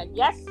listening like,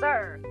 yes,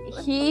 sir.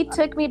 He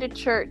took me to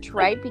church,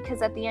 right?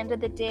 Because at the end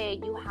of the day,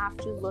 you have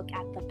to look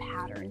at the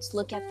patterns,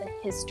 look at the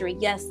history.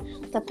 Yes,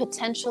 the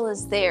potential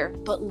is there,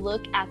 but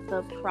look at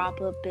the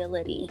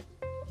probability.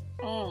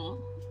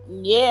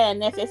 Yeah,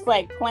 and it's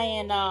like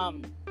playing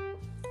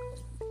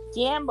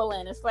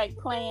gambling. It's like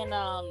playing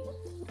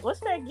what's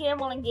that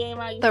gambling game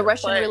I used The to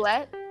Russian play?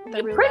 roulette?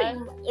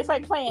 It's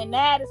like playing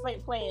that. It's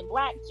like playing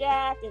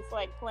blackjack. It's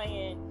like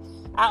playing.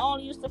 I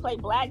only used to play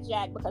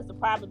blackjack because the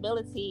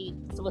probability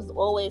was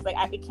always like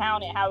I could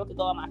count it how it could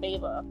go in my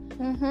favor.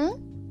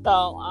 Mm-hmm.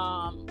 So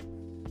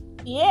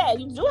yeah,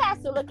 you do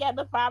have to look at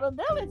the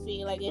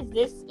probability. Like, is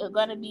this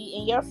going to be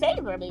in your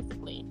favor,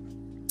 basically?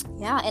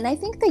 Yeah, and I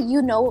think that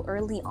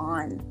early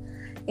on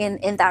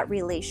in that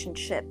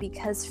relationship,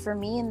 because for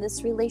me in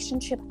this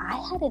relationship, I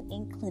had an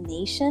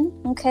inclination.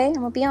 Okay, I'm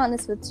gonna be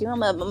honest with you.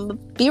 I'm gonna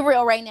be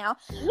real right now.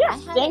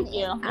 Yes, thank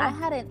you. I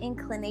had an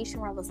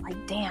inclination where I was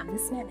like, "Damn,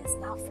 this man is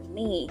not for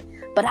me."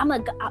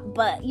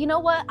 But you know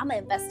what? I'm gonna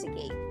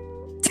investigate.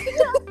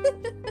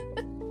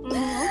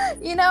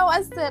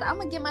 I said I'm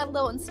gonna get my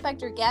little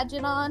Inspector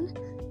Gadget on,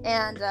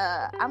 and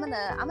I'm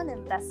gonna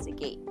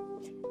investigate.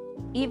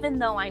 Even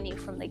though I knew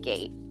from the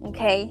gate,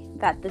 okay,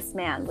 that this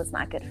man was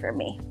not good for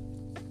me.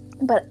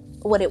 But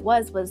what it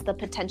was the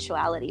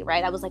potentiality,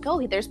 right? I was like,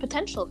 oh, there's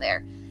potential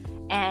there.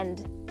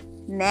 And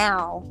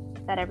now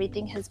that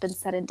everything has been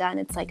said and done,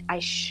 it's like I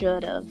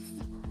should have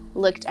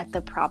looked at the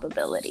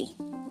probability.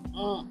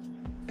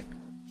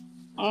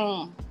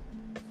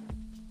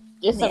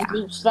 Just some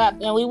deep stuff.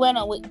 And we went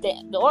on with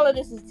all of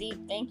this is deep.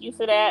 Thank you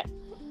for that.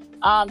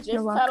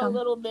 Just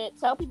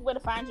tell people where to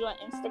find you on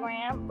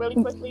Instagram really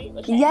quickly.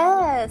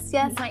 Yes.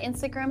 My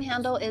Instagram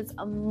handle is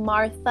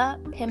Martha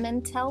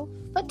Pimentel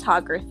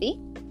Photography.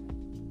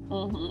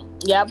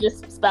 Yeah,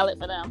 just spell it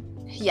for them.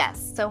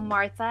 Yes. So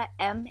Martha,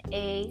 Martha,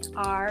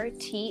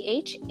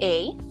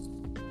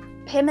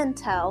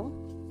 Pimentel,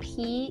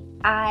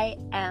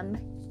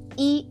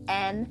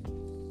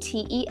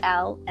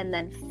 Pimentel, and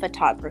then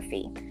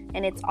photography.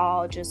 And it's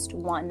all just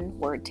one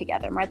word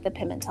together. Martha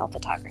Pimentel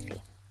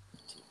Photography.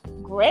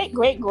 Great.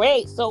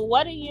 So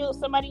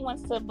somebody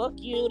wants to book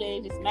you, they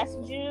just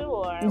message you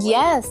or?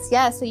 Yes.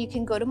 So you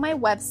can go to my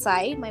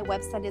website. My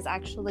website is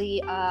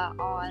actually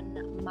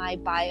on my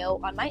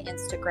bio on my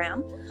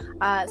Instagram.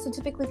 So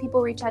typically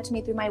people reach out to me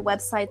through my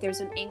website.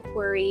 There's an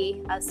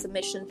inquiry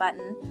submission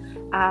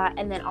button.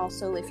 And then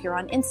also if you're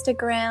on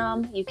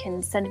Instagram, you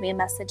can send me a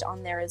message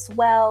on there as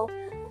well.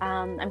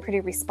 I'm pretty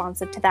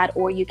responsive to that.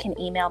 Or you can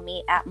email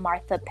me at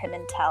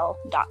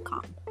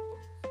marthapimentel.com.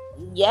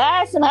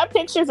 Yes, and her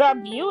pictures are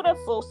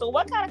beautiful. So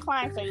what kind of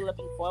clients are you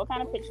looking for? What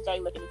kind of pictures are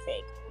you looking to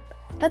take?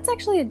 That's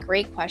actually a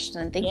great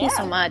question. Thank you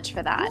so much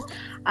for that.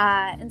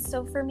 And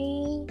so for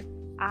me,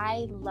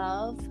 I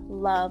love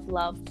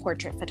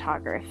portrait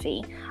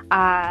photography.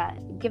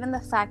 Given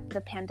the fact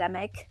the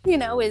pandemic,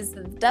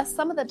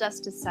 some of the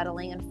dust is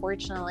settling.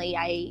 Unfortunately,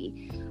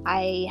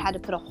 I had to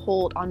put a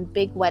hold on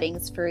big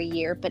weddings for a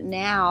year, but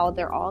now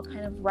they're all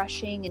kind of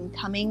rushing and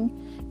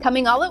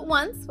coming all at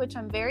once, which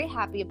I'm very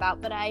happy about.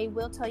 But I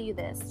will tell you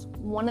this.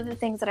 One of the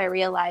things that I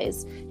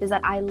realized is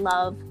that I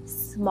love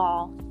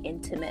small,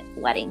 intimate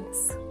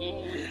weddings.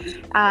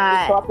 We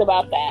talked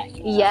about that.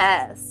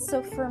 Yes.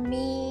 So for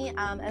me,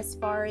 as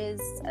far as,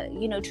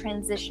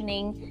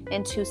 transitioning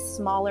into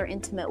smaller,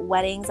 intimate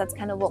weddings, that's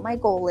kind of what my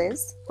goal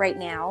is right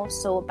now.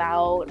 So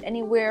about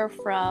anywhere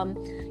from,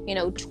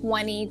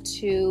 20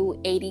 to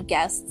 80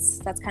 guests.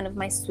 That's kind of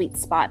my sweet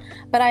spot.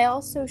 But I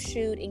also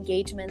shoot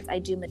engagements. I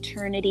do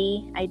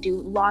maternity. I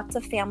do lots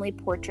of family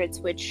portraits,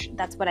 which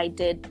that's what I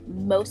did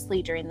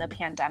mostly during the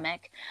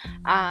pandemic.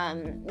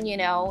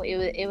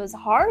 It was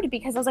hard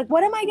because I was like,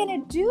 what am I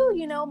going to do?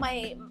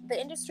 The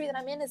industry that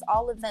I'm in is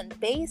all event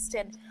based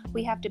and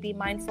we have to be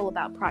mindful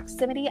about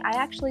proximity. I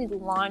actually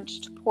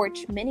launched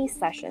porch mini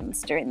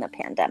sessions during the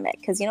pandemic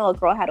because, a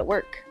girl had to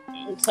work.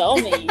 You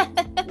told me.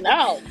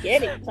 No,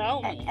 kidding.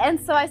 Told me. And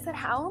so I said,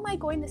 how am I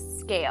going to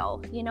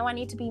scale? I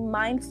need to be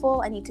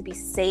mindful. I need to be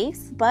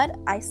safe, but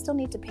I still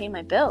need to pay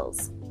my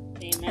bills.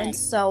 Amen. And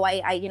so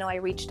I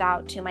reached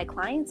out to my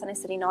clients and I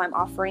said, I'm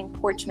offering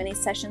porch mini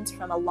sessions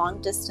from a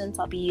long distance.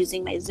 I'll be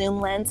using my Zoom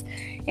lens.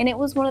 And it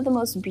was one of the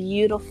most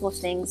beautiful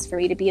things for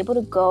me to be able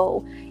to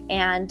go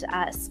and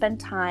spend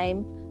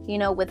time,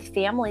 with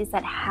families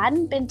that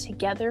hadn't been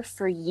together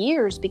for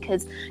years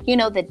because,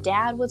 the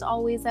dad was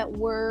always at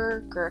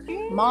work or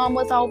mom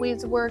was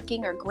always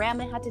working or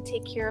grandma had to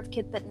take care of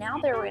kids. But now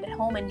they were at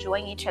home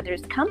enjoying each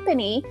other's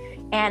company.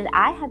 And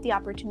I had the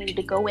opportunity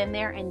to go in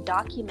there and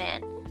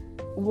document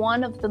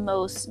one of the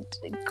most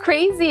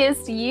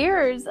craziest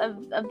years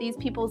of these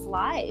people's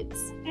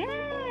lives.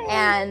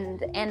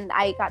 And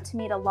I got to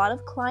meet a lot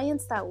of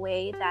clients that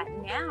way that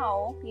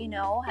now,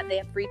 they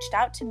have reached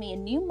out to me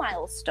in new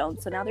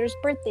milestones. So now there's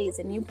birthdays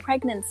and new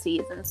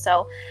pregnancies. And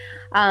so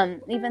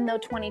even though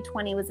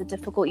 2020 was a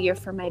difficult year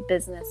for my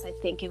business, I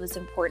think it was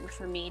important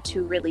for me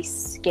to really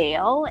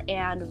scale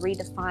and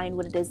redefine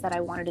what it is that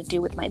I wanted to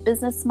do with my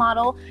business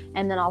model,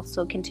 and then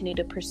also continue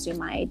to pursue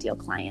my ideal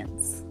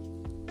clients.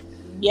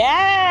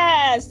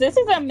 Yes, this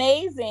is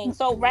amazing.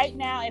 So right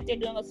now, if they're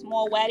doing a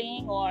small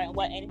wedding or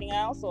anything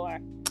else, or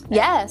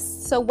yes,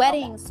 so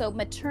weddings, so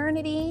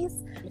maternities,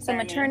 so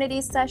maternity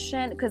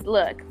session. Because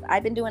look,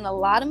 I've been doing a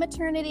lot of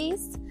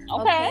maternities.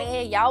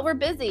 Okay, y'all were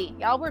busy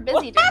during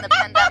the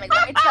pandemic.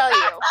 Let me tell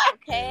you.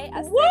 Okay,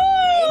 I said,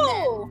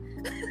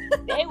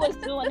 amen. They was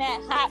doing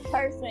that hot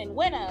person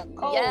winter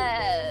cold.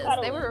 Yes,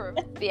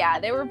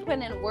 they were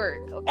putting in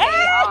work.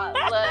 Okay,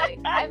 look,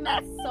 I've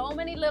met so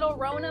many little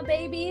Rona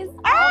babies.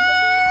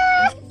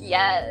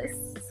 Yes,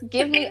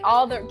 give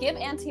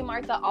Auntie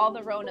Martha all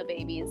the Rona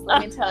babies.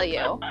 Let me tell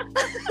you.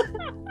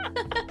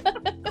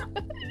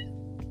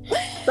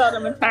 So the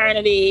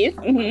maternities.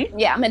 Mm-hmm.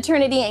 Yeah,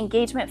 maternity,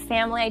 engagement,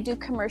 family. I do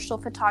commercial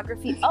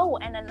photography. Oh,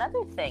 and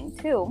another thing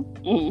too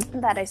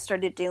that I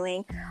started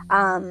doing.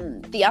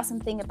 The awesome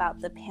thing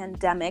about the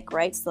pandemic,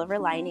 right? Silver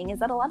lining is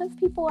that a lot of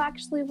people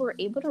actually were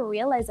able to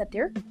realize that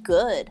they're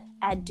good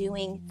at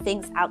doing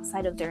things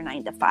outside of their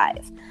 9 to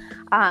 5.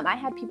 I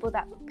had people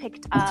that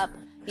picked up,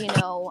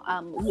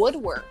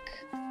 woodwork.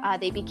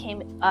 They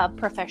became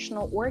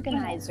professional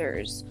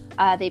organizers.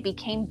 They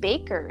became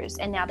bakers,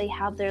 and now they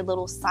have their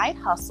little side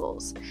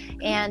hustles.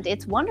 And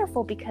it's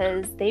wonderful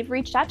because they've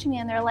reached out to me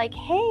and they're like,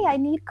 hey, I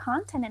need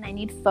content and I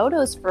need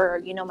photos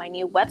for, my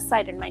new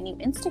website and my new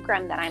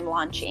Instagram that I'm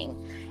launching.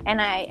 And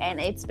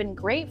it's been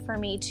great for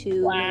me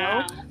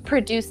to,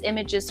 produce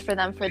images for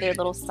them for their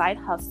little side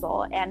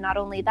hustle. And not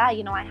only that,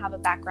 I have a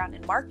background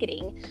in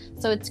marketing.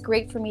 So it's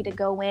great for me to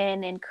go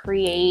in and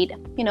create,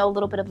 a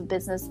little bit of a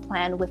business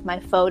plan with my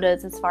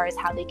photos as far as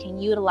how they can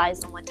utilize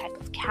them, what type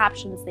of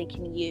captions they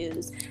can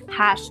use,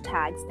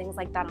 hashtags, things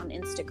like that on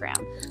Instagram.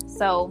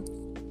 So,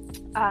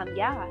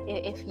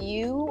 if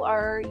you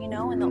are, in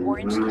the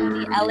Orange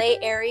County, LA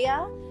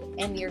area,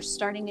 and you're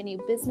starting a new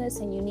business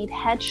and you need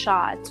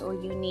headshots or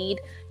you need,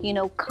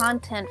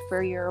 content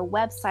for your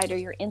website or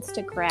your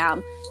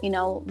Instagram,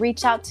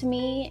 reach out to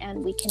me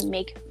and we can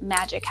make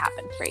magic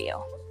happen for you.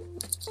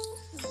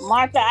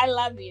 Martha, I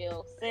love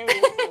you. Seriously.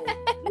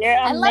 You're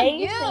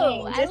amazing.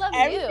 I love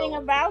everything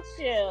about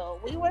you.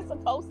 We were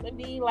supposed to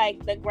be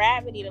like the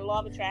gravity, the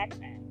law of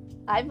attraction.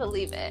 I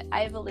believe it.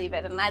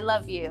 And I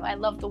love you. I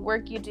love the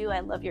work you do. I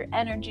love your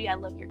energy. I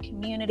love your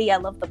community. I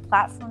love the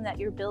platform that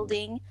you're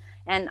building.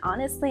 And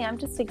honestly, I'm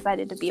just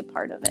excited to be a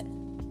part of it.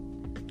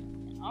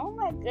 Oh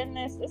my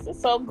goodness. This is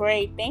so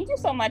great. Thank you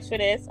so much for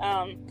this.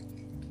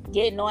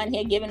 Getting on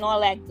here, giving all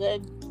that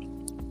good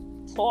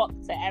talk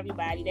to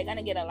everybody. They're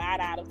gonna get a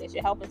lot out of this.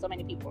 You're helping so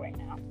many people right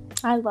now.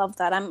 I love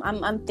that.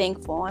 I'm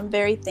thankful. I'm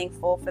very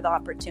thankful for the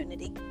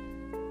opportunity.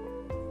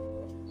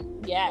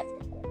 Yes.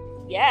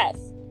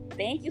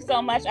 Thank you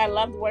so much. I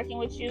loved working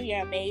with you.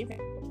 You're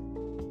amazing.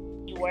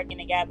 You're working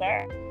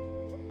together.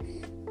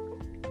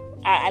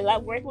 I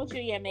love working with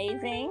you. You're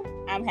amazing.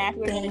 I'm happy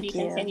we're going to be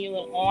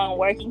continuing on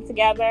working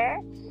together.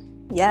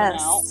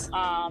 Yes.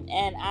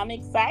 And I'm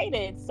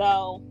excited.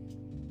 So,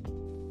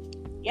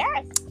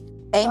 yes.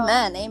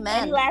 Amen.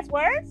 Any last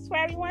words for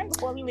everyone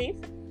before we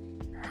leave?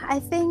 I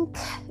think,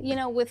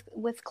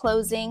 with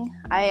closing,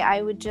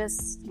 I would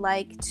just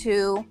like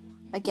to,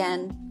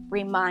 again,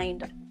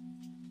 remind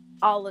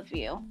all of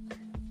you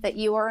that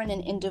you are on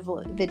an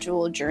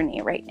individual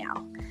journey right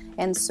now.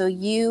 And so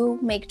you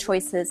make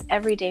choices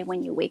every day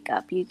when you wake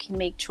up. You can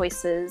make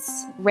choices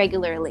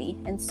regularly.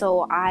 And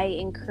so I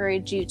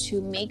encourage you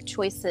to make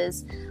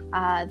choices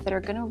that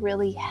are going to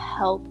really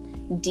help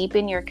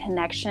deepen your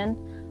connection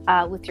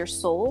with your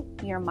soul,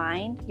 your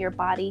mind, your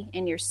body,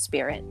 and your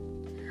spirit.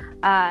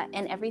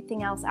 And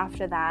everything else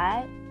after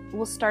that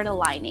will start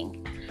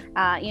aligning.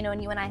 And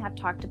you and I have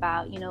talked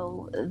about,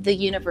 the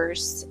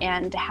universe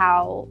and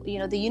how,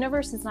 the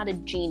universe is not a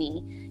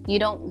genie. You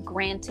don't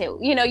grant it,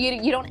 you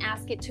don't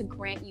ask it to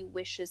grant you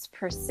wishes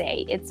per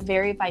se. It's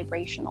very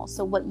vibrational.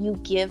 So what you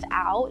give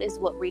out is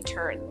what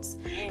returns.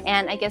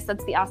 And I guess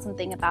that's the awesome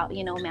thing about,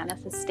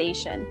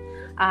 manifestation.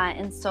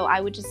 And so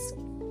I would just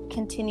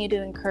continue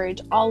to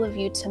encourage all of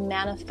you to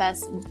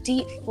manifest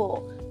deep,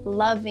 full,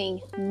 loving,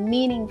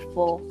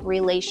 meaningful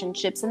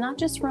relationships, and not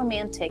just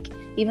romantic,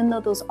 even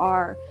though those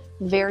are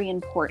very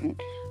important,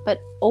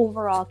 but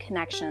overall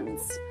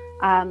connections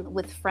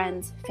with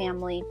friends,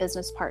 family,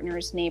 business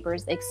partners,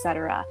 neighbors,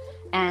 etc.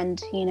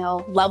 And,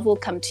 love will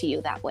come to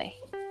you that way.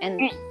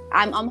 And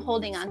I'm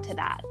holding on to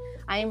that.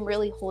 I am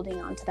really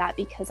holding on to that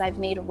because I've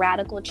made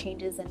radical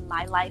changes in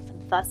my life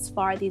thus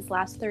far these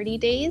last 30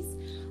 days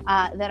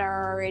that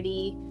are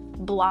already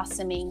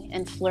blossoming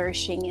and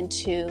flourishing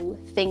into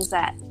things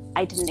that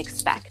I didn't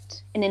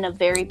expect, and in a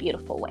very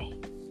beautiful way.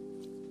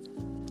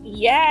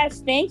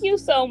 Yes, thank you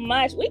so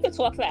much. We could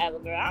talk forever,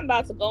 girl. I'm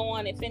about to go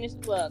on and finish the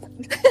book.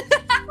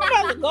 I'm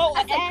about to go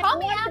and add call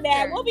me on to after.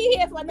 that. We'll be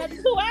here for another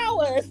 2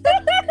 hours.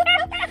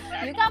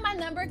 You got my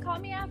number. Call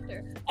me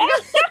after.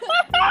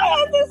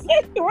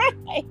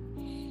 Right.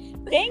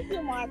 Thank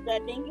you, Martha.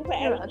 Thank you for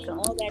everything,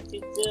 all that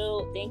you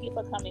do. Thank you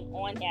for coming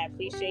on here. I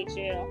appreciate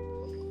you.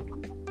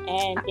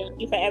 And thank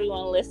you for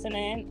everyone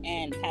listening,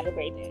 and have a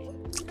great day.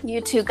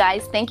 You too,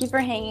 guys. Thank you for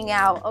hanging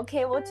out.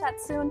 Okay, we'll chat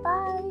soon.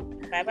 Bye.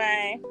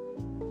 Bye-bye.